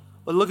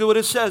 But look at what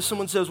it says.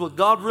 Someone says, well,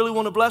 God really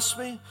want to bless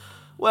me?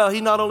 Well,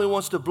 he not only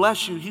wants to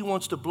bless you, he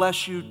wants to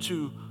bless you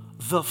to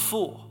the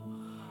full,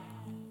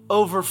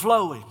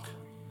 overflowing.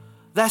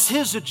 That's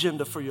his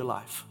agenda for your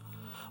life.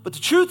 But the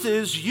truth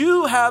is,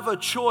 you have a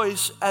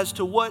choice as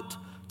to what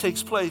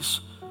takes place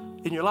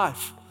in your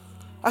life.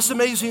 That's the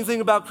amazing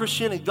thing about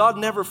Christianity. God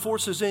never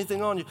forces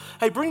anything on you.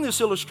 Hey, bring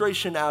this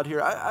illustration out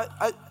here.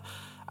 I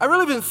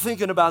really been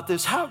thinking about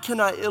this. How can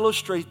I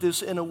illustrate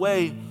this in a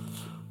way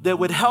that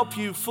would help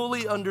you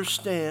fully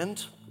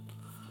understand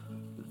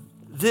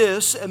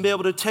this and be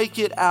able to take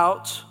it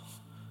out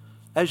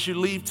as you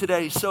leave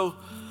today? So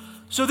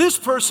this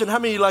person, how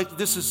many like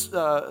this is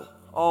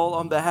all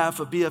on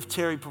behalf of B.F.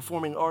 Terry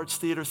Performing Arts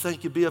Theater?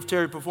 Thank you, B.F.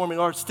 Terry Performing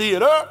Arts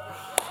Theater.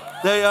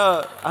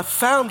 I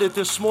found it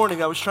this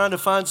morning. I was trying to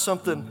find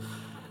something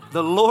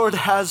the Lord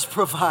has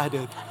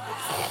provided.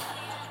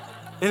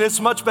 And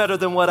it's much better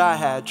than what I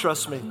had,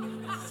 trust me.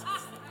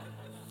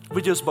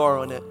 We're just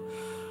borrowing it.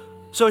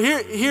 So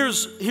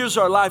here's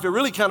our life. It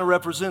really kind of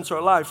represents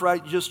our life,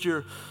 right? Just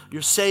your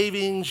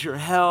savings, your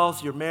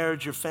health, your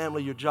marriage, your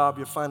family, your job,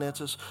 your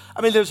finances.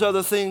 I mean, there's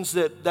other things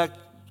that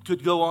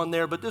could go on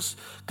there, but this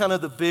kind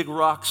of the big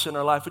rocks in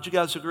our life. Would you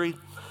guys agree?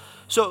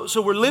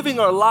 So we're living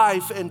our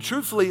life, and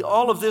truthfully,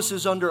 all of this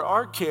is under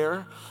our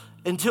care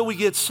until we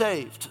get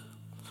saved,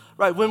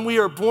 right? When we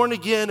are born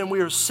again and we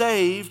are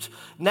saved,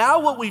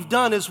 now what we've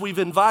done is we've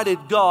invited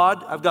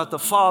God. I've got the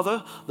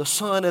Father, the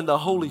Son, and the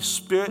Holy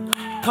Spirit.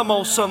 Come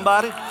on,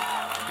 somebody.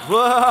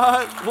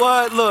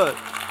 What? Look.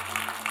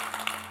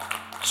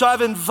 So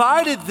I've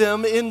invited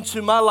them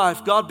into my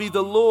life. God be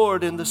the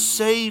Lord and the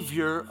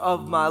Savior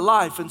of my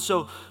life. And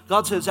so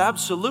God says,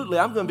 absolutely,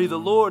 I'm going to be the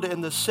Lord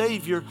and the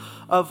Savior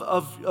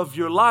of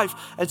your life.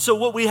 And so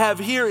what we have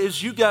here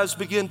is you guys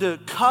begin to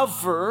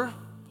cover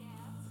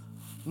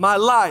my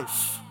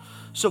life.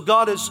 So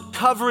God is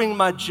covering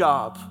my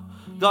job.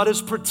 God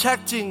is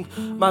protecting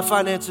my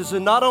finances.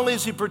 And not only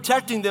is he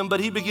protecting them, but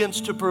he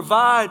begins to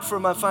provide for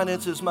my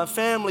finances, my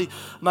family.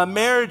 My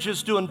marriage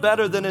is doing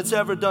better than it's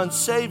ever done.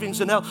 Savings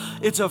and health.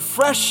 It's a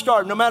fresh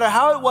start. No matter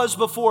how it was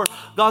before,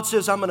 God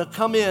says, I'm going to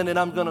come in and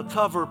I'm going to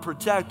cover,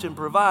 protect, and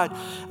provide.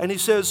 And he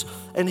says,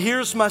 and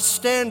here's my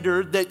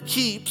standard that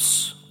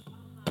keeps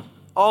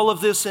all of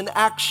this in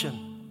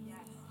action.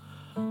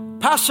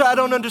 Pastor, I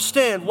don't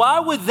understand. Why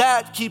would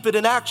that keep it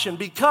in action?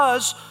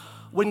 Because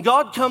when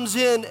God comes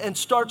in and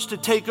starts to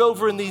take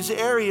over in these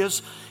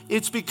areas,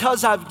 it's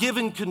because I've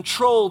given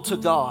control to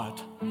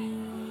God.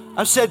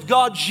 I've said,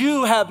 God,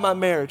 you have my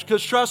marriage.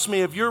 Because trust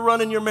me, if you're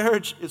running your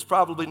marriage, it's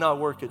probably not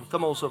working.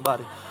 Come on,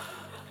 somebody.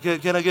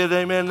 Can I get an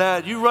amen to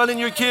that? You running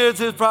your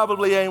kids, it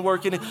probably ain't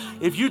working.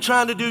 If you're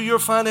trying to do your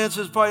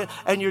finances,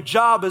 and your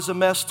job is a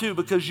mess too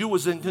because you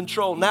was in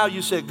control. Now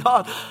you say,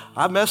 God,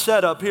 I messed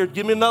that up. Here,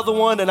 give me another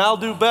one and I'll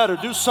do better.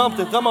 Do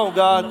something. Come on,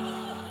 God.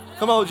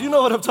 Come on, you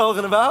know what I'm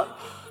talking about.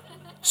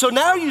 So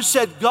now you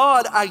said,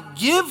 God, I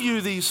give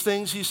you these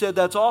things. He said,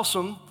 that's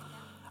awesome.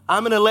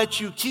 I'm going to let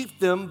you keep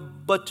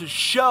them, but to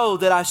show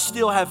that I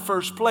still have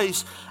first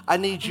place, I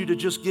need you to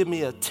just give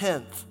me a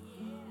tenth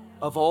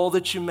of all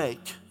that you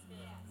make,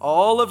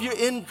 all of your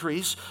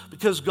increase,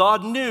 because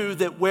God knew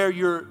that where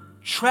your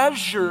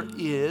treasure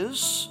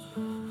is,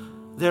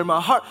 there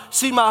my heart.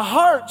 See, my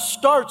heart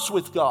starts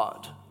with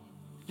God.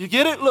 You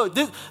get it? Look,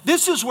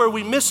 this is where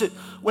we miss it.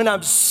 When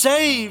I'm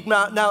saved,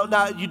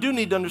 now, you do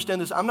need to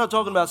understand this. I'm not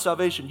talking about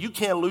salvation. You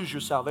can't lose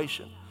your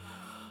salvation.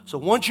 So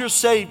once you're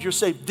saved, you're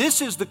saved.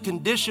 This is the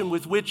condition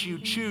with which you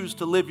choose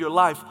to live your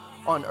life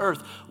on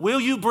earth. Will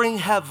you bring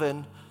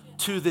heaven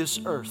to this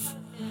earth?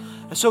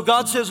 And so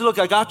God says, look,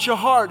 I got your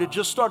heart. It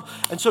just started.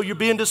 And so you're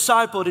being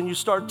discipled and you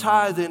start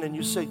tithing and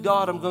you say,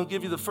 God, I'm going to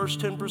give you the first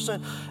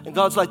 10%. And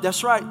God's like,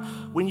 that's right.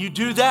 When you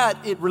do that,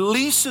 it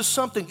releases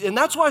something. And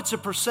that's why it's a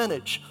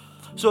percentage.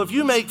 So if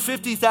you make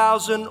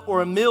 50,000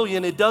 or $1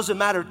 million, it doesn't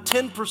matter.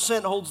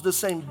 10% holds the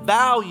same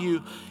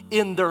value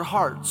in their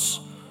hearts.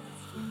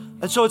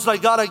 And so it's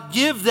like, God, I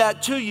give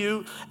that to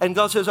you. And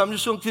God says, I'm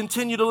just going to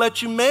continue to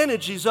let you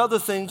manage these other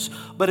things.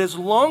 But as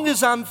long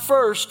as I'm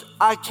first,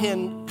 I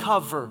can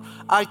cover,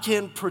 I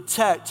can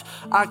protect,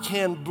 I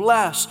can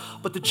bless.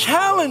 But the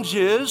challenge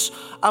is,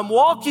 I'm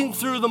walking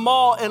through the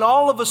mall and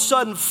all of a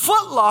sudden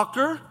Foot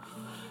Locker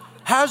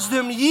has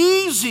them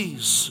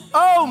Yeezys.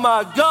 Oh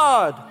my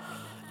God.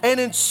 And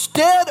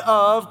instead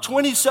of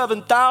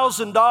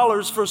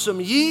 $27,000 for some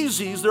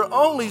Yeezys, they're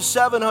only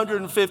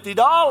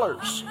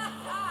 $750.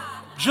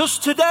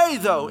 Just today,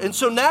 though. And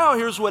so now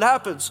here's what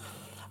happens.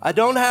 I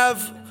don't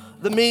have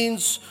the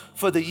means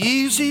for the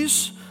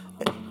Yeezys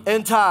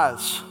and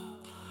tithes.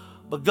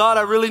 But God,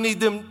 I really need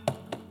them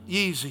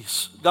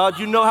Yeezys. God,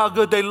 you know how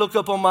good they look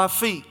up on my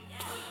feet.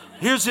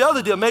 Here's the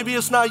other deal. Maybe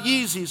it's not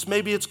Yeezys.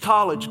 Maybe it's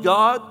college.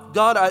 God,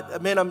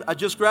 I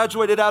just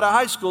graduated out of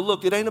high school.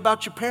 Look, it ain't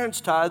about your parents'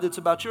 tithe. It's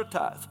about your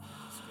tithe.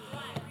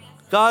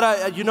 God,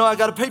 I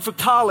got to pay for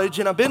college,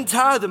 and I've been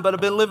tithing, but I've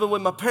been living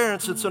with my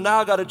parents, and so now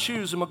I got to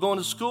choose. Am I going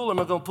to school, or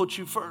am I going to put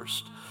you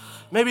first?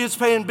 Maybe it's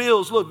paying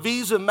bills. Look,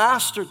 Visa,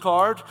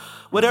 MasterCard,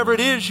 whatever it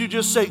is, you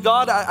just say,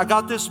 God, I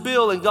got this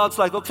bill, and God's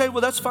like, okay,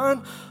 well, that's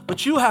fine,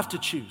 but you have to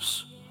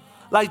choose.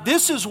 Like,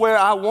 this is where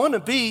I want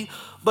to be,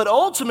 but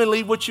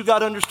ultimately what you got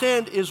to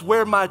understand is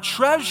where my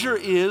treasure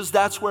is,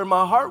 that's where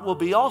my heart will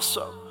be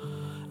also.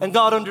 And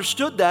God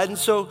understood that. And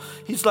so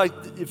he's like,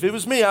 if it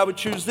was me, I would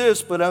choose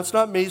this, but that's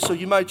not me. So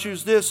you might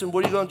choose this. And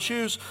what are you going to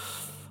choose?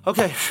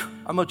 Okay,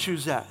 I'm going to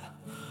choose that.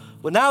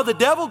 Well, now the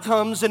devil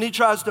comes and he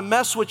tries to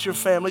mess with your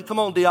family. Come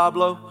on,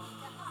 Diablo.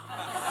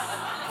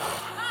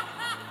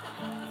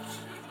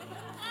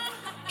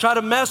 Try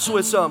to mess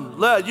with some.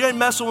 You ain't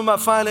messing with my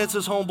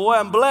finances, homeboy.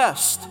 I'm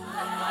blessed.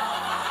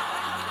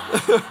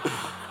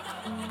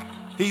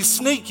 He's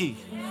sneaky.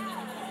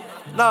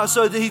 No,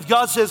 so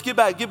God says, get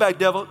back,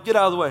 devil. Get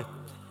out of the way.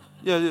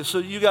 Yeah, so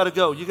you got to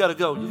go.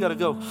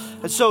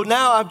 And so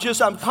now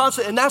I'm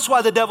constant, and that's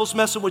why the devil's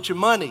messing with your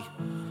money.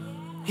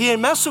 He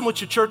ain't messing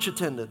with your church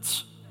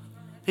attendance.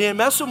 He ain't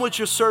messing with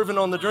your serving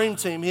on the dream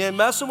team. He ain't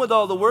messing with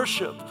all the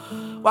worship.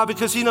 Why?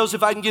 Because he knows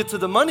if I can get to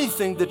the money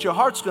thing that your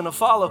heart's going to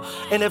follow.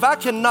 And if I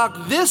can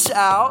knock this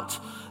out,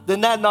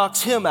 then that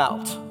knocks him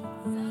out.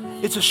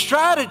 It's a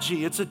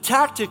strategy. It's a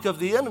tactic of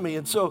the enemy.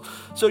 And so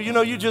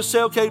you just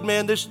say, okay,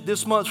 man,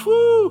 this month,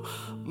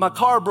 my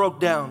car broke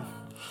down.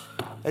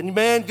 And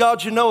man,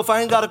 God, if I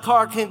ain't got a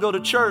car, I can't go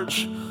to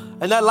church.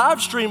 And that live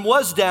stream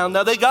was down.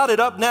 Now, they got it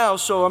up now,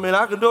 so,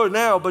 I can do it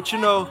now. But,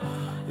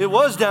 it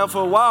was down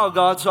for a while,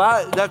 God. So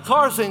that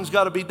car thing's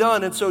got to be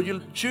done. And so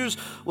you choose,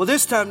 well,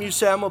 this time you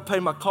say, I'm going to pay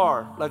my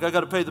car. Like, I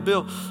got to pay the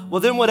bill. Well,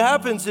 then what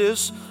happens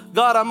is,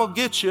 God, I'm going to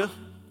get you.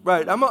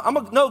 Right.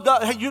 No,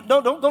 God, hey,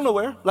 don't go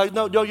nowhere. Like,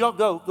 no, y'all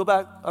go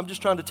back. I'm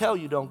just trying to tell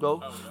you don't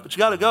go. But you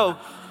got to go.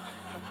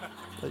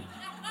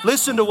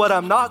 Listen to what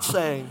I'm not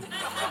saying.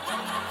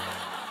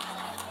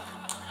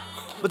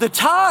 But the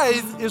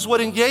tithe is what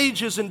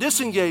engages and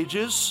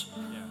disengages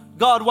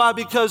God. Why?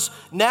 Because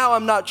now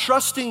I'm not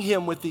trusting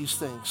him with these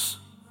things.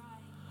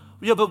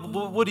 Yeah, but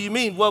what do you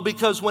mean? Well,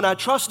 because when I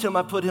trust him,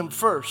 I put him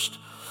first.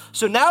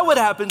 So now what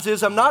happens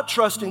is I'm not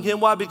trusting him.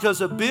 Why?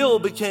 Because a bill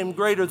became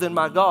greater than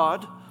my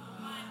God.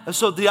 And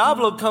so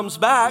Diablo comes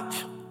back.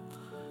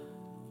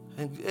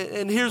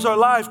 And here's our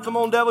life. Come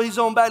on, devil, he's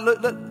on back.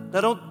 Look,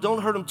 now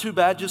don't hurt him too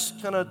bad.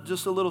 Just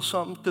a little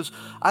something. Because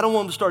I don't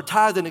want him to start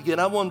tithing again.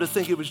 I want him to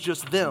think it was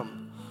just them.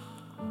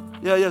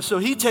 Yeah. So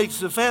he takes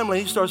the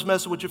family. He starts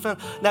messing with your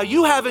family. Now,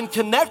 you haven't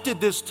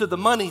connected this to the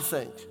money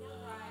thing.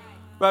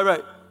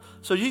 Right.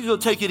 So you go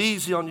take it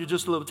easy on you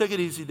just a little. Take it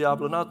easy,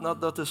 Diablo.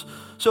 Not this.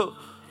 So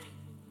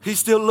he's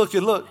still looking.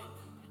 Look.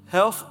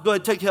 Health. Go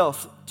ahead, take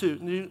health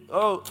too.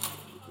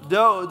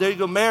 No, there you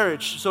go,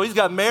 marriage. So he's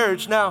got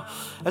marriage now.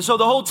 And so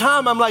the whole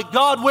time I'm like,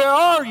 God, where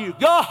are you?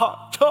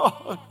 God.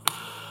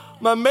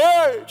 My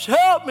marriage,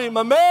 help me,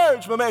 my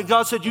marriage.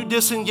 God said, you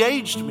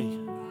disengaged me.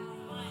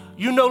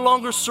 You no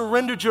longer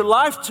surrendered your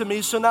life to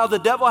me, so now the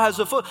devil has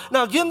a foot.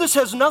 Now again, this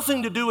has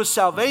nothing to do with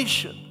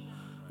salvation.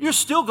 You're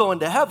still going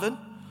to heaven.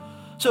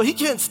 So he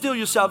can't steal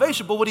your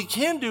salvation, but what he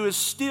can do is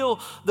steal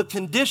the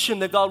condition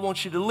that God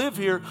wants you to live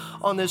here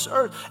on this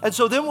earth. And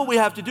so then what we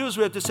have to do is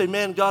we have to say,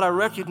 man, God, I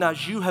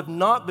recognize you have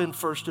not been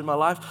first in my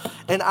life,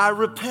 and I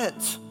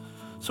repent.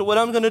 So what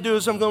I'm going to do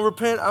is I'm going to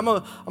repent. I'm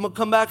going to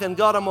come back, and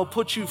God, I'm going to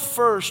put you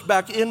first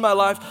back in my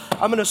life.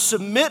 I'm going to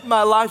submit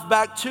my life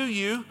back to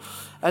you,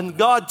 and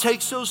God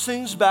takes those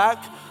things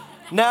back.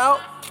 Now,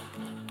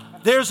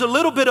 there's a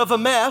little bit of a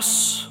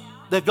mess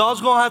that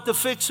God's going to have to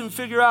fix and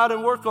figure out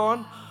and work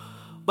on.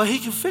 But he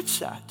can fix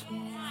that.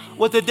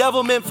 What the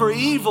devil meant for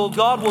evil,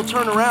 God will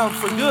turn around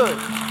for good.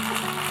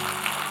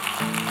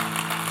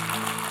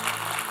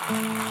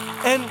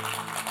 And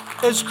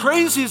as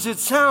crazy as it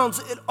sounds,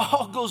 it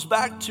all goes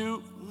back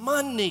to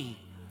money.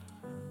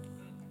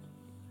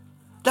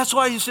 That's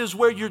why he says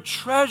where your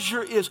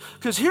treasure is.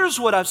 Because here's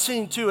what I've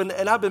seen too, and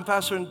I've been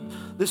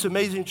pastoring this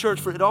amazing church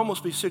for it'll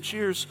almost be 6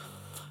 years.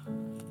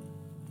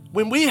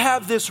 When we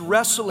have this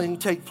wrestling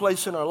take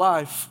place in our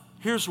life,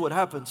 here's what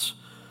happens.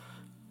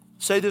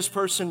 Say this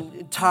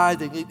person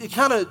tithing. It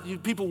kind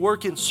of, people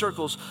work in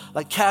circles,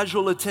 like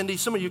casual attendees.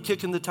 Some of you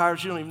kicking the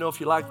tires. You don't even know if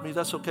you like me.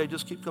 That's okay.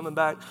 Just keep coming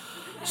back.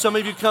 Some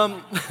of you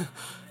come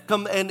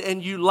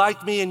and you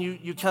like me and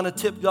you kind of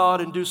tip God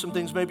and do some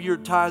things. Maybe you're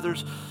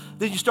tithers.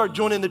 Then you start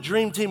joining the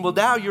dream team. Well,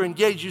 now you're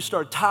engaged. You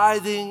start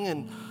tithing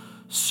and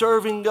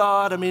serving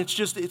God. I mean,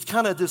 it's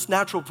kind of this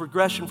natural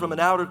progression from an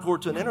outer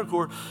court to an inner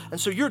court.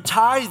 And so you're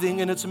tithing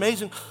and it's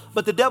amazing.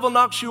 But the devil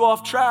knocks you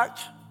off track.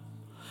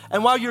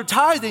 And while you're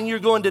tithing, you're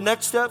going to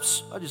next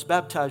steps. I just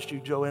baptized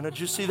you, Joanna. Did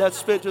you see that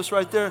spit just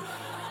right there?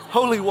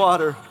 Holy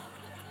water.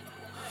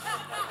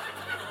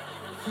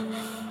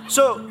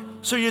 So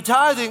you're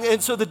tithing,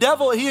 and so the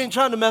devil, he ain't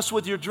trying to mess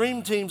with your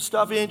dream team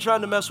stuff. He ain't trying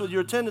to mess with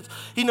your attendance.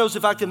 He knows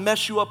if I can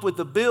mess you up with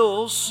the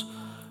bills,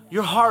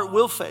 your heart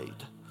will fade.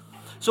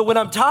 So when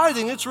I'm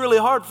tithing, it's really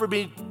hard for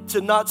me to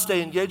not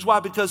stay engaged.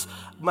 Why? Because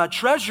my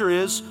treasure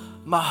is,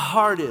 my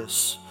heart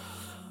is.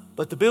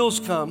 But the bills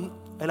come.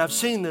 And I've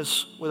seen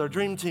this with our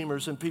dream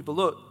teamers and people,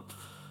 look,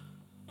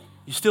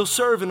 you're still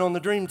serving on the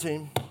dream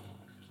team. You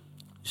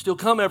still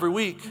come every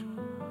week.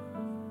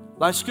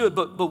 Life's good,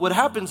 but what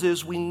happens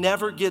is we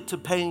never get to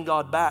paying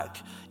God back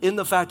in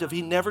the fact of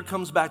he never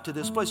comes back to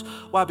this place.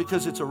 Why?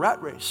 Because it's a rat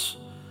race.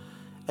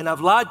 And I've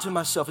lied to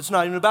myself. It's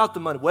not even about the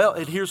money. Well,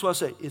 and here's what I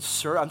say.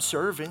 I'm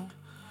serving.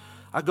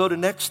 I go to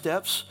next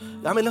steps.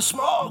 I'm in a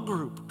small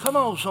group. Come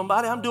on,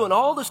 somebody. I'm doing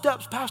all the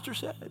steps Pastor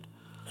said.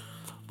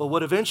 But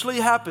what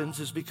eventually happens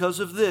is because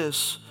of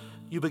this,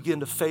 you begin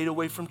to fade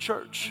away from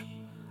church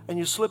and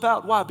you slip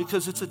out. Why?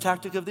 Because it's a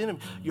tactic of the enemy.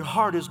 Your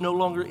heart is no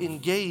longer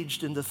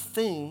engaged in the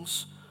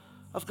things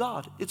of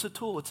God. It's a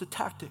tool, it's a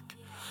tactic.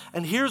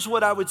 And here's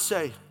what I would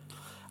say.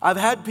 I've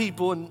had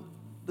people, and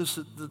this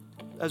is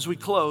as we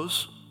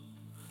close,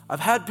 I've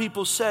had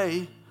people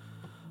say,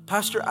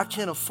 Pastor, I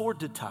can't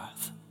afford to tithe.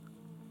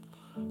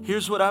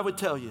 Here's what I would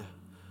tell you.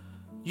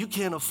 You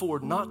can't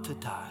afford not to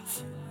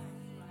tithe.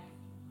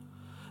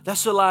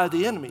 That's the lie of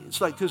the enemy.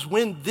 It's like, because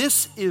when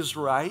this is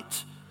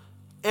right,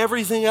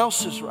 everything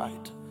else is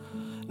right.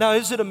 Now,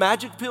 is it a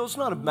magic pill? It's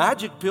not a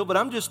magic pill, but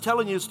I'm just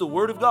telling you it's the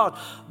word of God.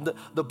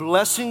 The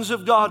blessings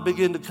of God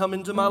begin to come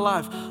into my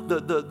life.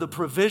 The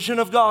provision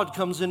of God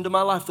comes into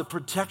my life. The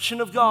protection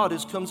of God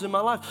comes in my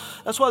life.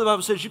 That's why the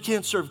Bible says you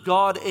can't serve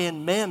God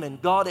and mammon,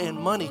 God and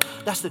money.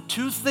 That's the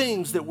two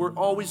things that we're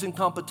always in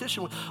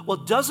competition with. Well,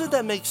 doesn't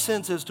that make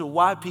sense as to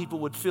why people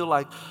would feel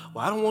like,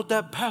 well, I don't want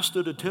that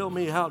pastor to tell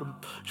me how to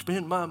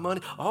spend my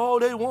money. All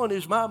they want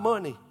is my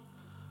money.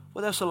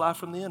 Well, that's a lie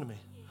from the enemy.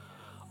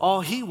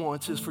 All he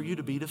wants is for you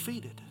to be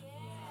defeated.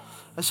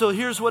 And so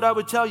here's what I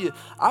would tell you.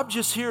 I'm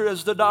just here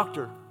as the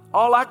doctor.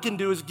 All I can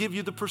do is give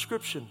you the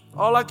prescription.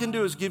 All I can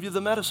do is give you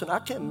the medicine. I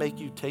can't make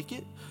you take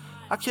it.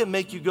 I can't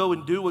make you go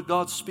and do what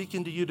God's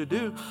speaking to you to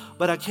do.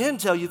 But I can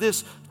tell you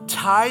this,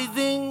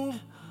 tithing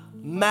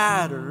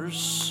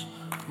matters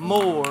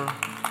more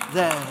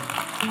than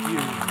you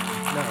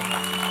know.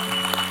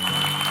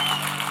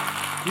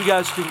 You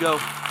guys can go.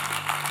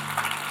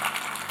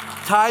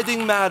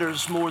 Tithing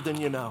matters more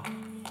than you know.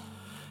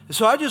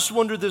 So I just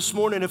wondered this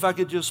morning if I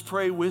could just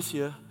pray with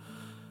you.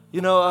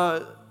 You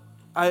know,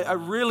 I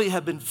really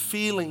have been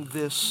feeling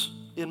this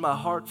in my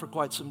heart for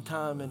quite some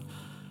time. And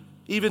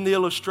even the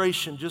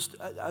illustration,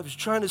 I was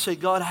trying to say,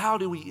 God, how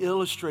do we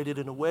illustrate it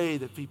in a way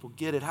that people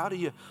get it? How do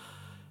you,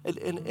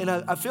 and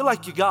I feel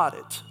like you got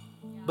it.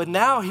 But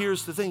now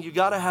here's the thing, you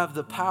got to have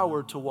the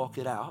power to walk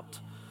it out.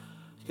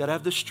 You got to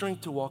have the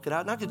strength to walk it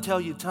out. And I can tell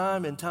you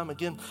time and time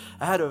again,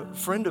 I had a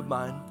friend of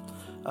mine,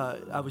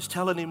 I was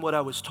telling him what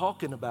I was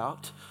talking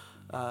about.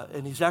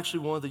 And he's actually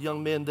one of the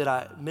young men that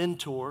I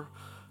mentor.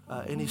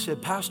 And he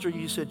said, Pastor,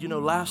 you said, you know,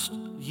 last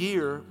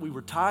year we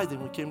were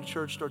tithing. We came to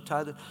church, started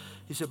tithing.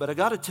 He said, but I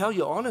got to tell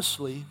you,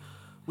 honestly,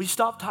 we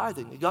stopped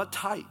tithing. It got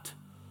tight.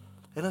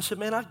 And I said,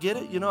 man, I get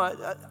it. You know,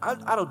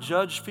 I don't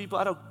judge people.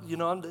 I don't, you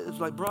know, it's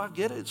like, bro, I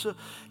get it. So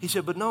he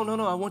said, but no,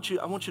 I want you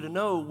to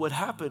know what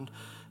happened.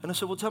 And I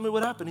said, well, tell me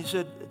what happened. He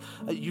said,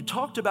 you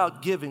talked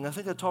about giving. I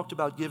think I talked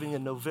about giving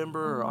in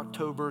November or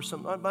October or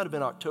something. It might have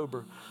been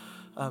October.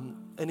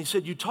 And he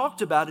said, you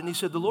talked about it. And he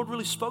said, the Lord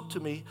really spoke to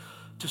me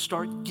to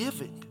start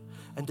giving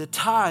and to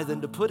tithe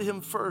and to put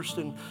him first.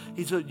 And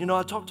he said,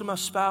 I talked to my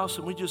spouse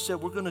and we just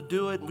said, we're going to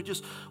do it.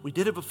 And we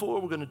did it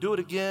before, we're going to do it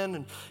again.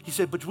 And he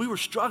said, but we were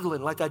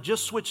struggling. Like I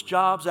just switched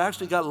jobs. I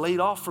actually got laid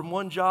off from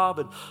one job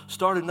and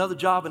started another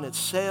job, and it's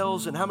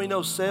sales. And how many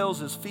know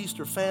sales is feast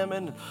or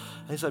famine? And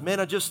he said, man,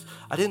 I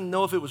didn't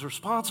know if it was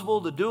responsible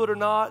to do it or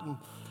not. And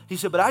he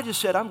said, but I just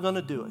said, I'm going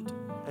to do it.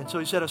 And so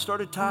he said, I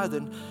started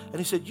tithing. And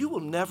he said, you will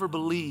never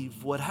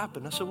believe what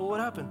happened. I said, well, what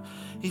happened?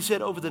 He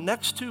said, over the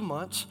next 2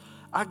 months,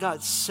 I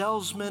got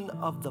salesman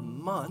of the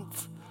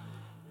month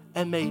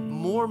and made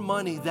more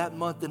money that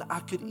month than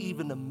I could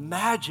even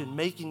imagine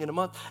making in a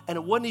month. And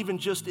it wasn't even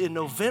just in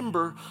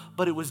November,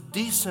 but it was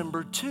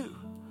December too.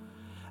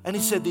 And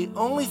he said, the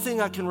only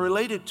thing I can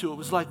relate it to, it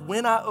was like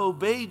when I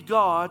obeyed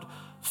God,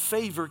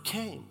 favor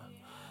came.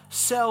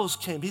 Sales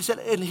came. He said,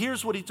 and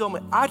here's what he told me,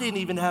 I didn't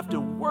even have to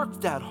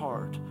work that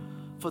hard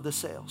for the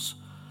sales.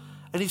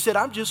 And he said,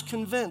 I'm just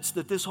convinced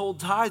that this whole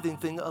tithing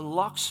thing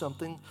unlocks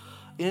something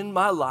in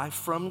my life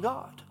from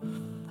God.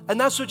 And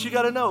that's what you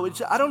got to know.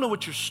 I don't know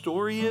what your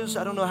story is.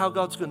 I don't know how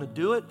God's going to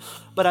do it.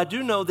 But I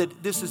do know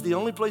that this is the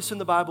only place in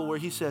the Bible where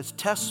he says,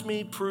 test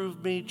me,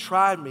 prove me,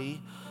 try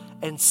me,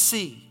 and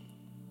see.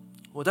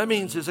 What that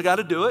means is I got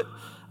to do it.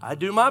 I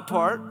do my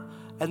part,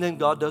 and then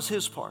God does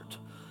his part.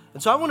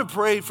 And so I want to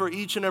pray for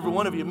each and every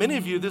one of you. Many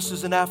of you, this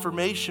is an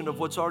affirmation of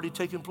what's already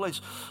taken place.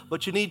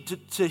 But you need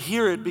to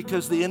hear it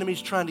because the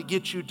enemy's trying to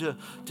get you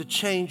to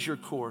change your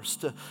course,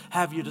 to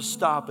have you to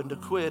stop and to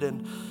quit.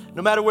 And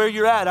no matter where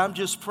you're at, I'm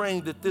just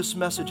praying that this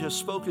message has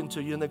spoken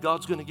to you and that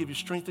God's going to give you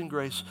strength and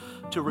grace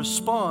to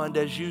respond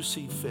as you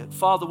see fit.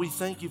 Father, we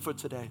thank you for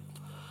today.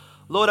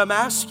 Lord, I'm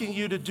asking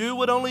you to do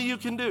what only you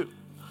can do.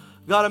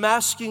 God, I'm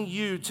asking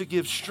you to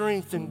give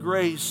strength and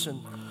grace.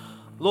 And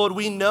Lord,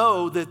 we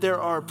know that there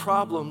are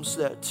problems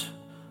that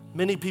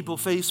many people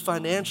face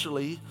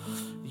financially.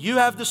 You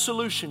have the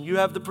solution. You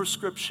have the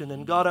prescription.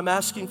 And God, I'm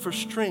asking for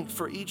strength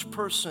for each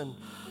person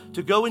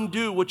to go and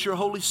do what your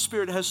Holy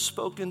Spirit has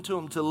spoken to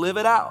them, to live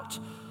it out.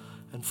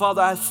 And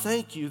Father, I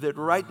thank you that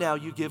right now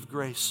you give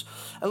grace.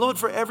 And Lord,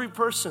 for every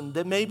person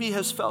that maybe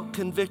has felt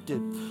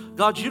convicted,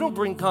 God, you don't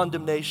bring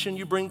condemnation,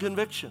 you bring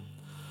conviction.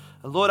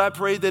 And Lord, I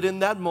pray that in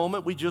that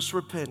moment we just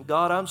repent.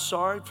 God, I'm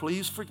sorry,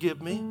 please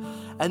forgive me.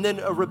 And then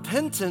a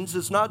repentance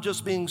is not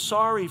just being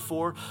sorry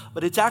for,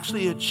 but it's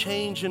actually a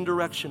change in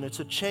direction. It's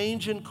a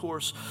change in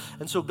course.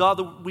 And so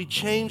God, we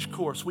change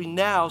course. We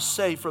now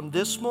say from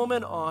this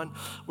moment on,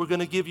 we're going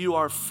to give you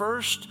our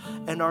first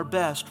and our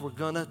best. We're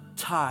going to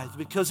tithe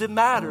because it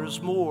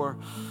matters more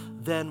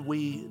than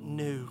we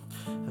knew.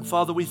 And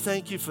Father, we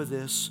thank you for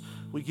this.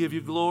 We give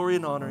you glory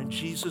and honor in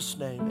Jesus'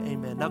 name,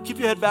 amen. Now keep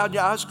your head bowed and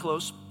your eyes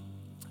closed.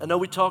 I know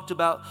we talked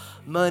about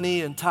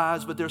money and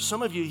tithes, but there's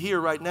some of you here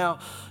right now,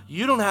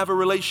 you don't have a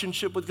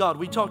relationship with God.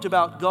 We talked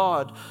about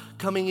God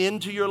coming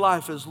into your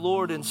life as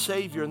Lord and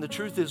Savior. And the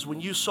truth is, when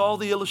you saw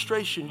the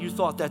illustration, you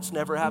thought that's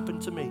never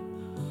happened to me.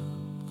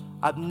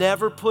 I've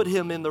never put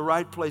him in the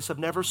right place. I've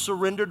never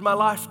surrendered my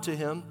life to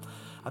him.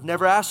 I've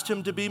never asked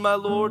him to be my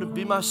Lord and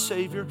be my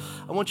Savior.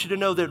 I want you to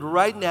know that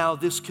right now,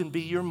 this can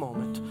be your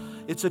moment.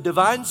 It's a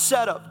divine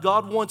setup.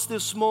 God wants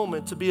this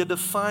moment to be a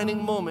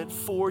defining moment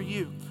for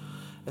you.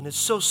 And it's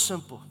so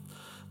simple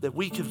that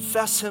we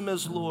confess him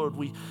as Lord.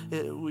 We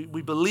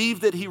believe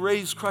that he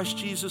raised Christ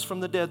Jesus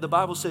from the dead. The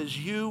Bible says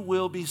you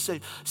will be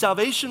saved.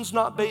 Salvation's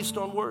not based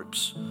on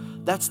works.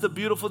 That's the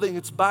beautiful thing.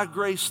 It's by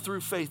grace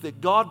through faith that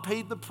God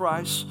paid the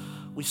price.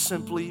 We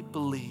simply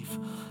believe.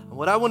 And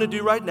what I want to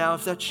do right now,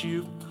 if that's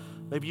you,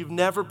 maybe you've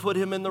never put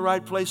him in the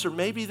right place, or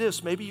maybe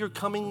you're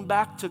coming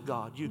back to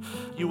God. You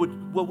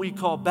would, what we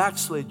call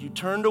backslid. You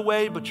turned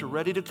away, but you're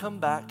ready to come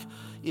back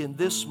in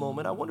this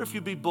moment. I wonder if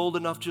you'd be bold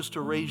enough just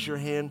to raise your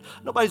hand.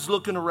 Nobody's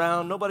looking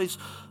around. Nobody's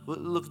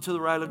looking to the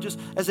right. Just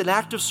as an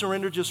act of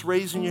surrender, just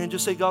raising your hand.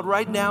 Just say, God,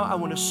 right now, I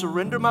want to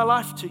surrender my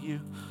life to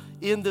you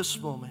in this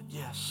moment.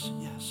 Yes,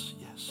 yes,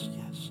 yes,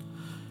 yes.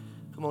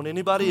 Come on,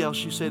 anybody else?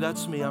 You say,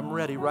 that's me. I'm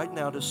ready right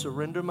now to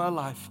surrender my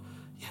life.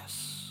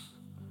 Yes.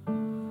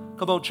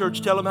 Come on, church,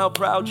 tell them how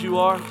proud you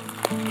are.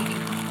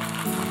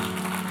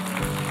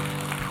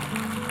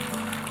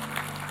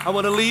 I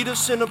want to lead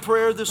us in a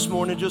prayer this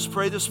morning. Just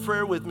pray this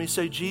prayer with me.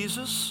 Say,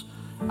 Jesus,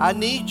 I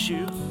need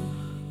you.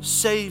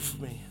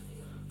 Save me.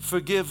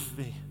 Forgive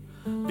me.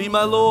 Be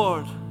my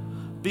Lord.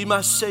 Be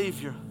my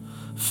Savior.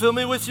 Fill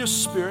me with your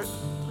Spirit.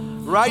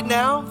 Right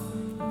now,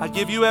 I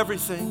give you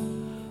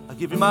everything. I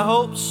give you my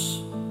hopes.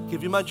 I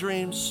give you my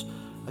dreams.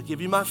 I give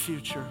you my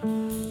future.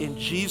 In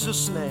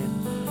Jesus'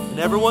 name.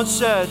 And everyone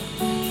said,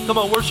 come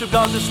on, worship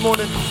God this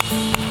morning.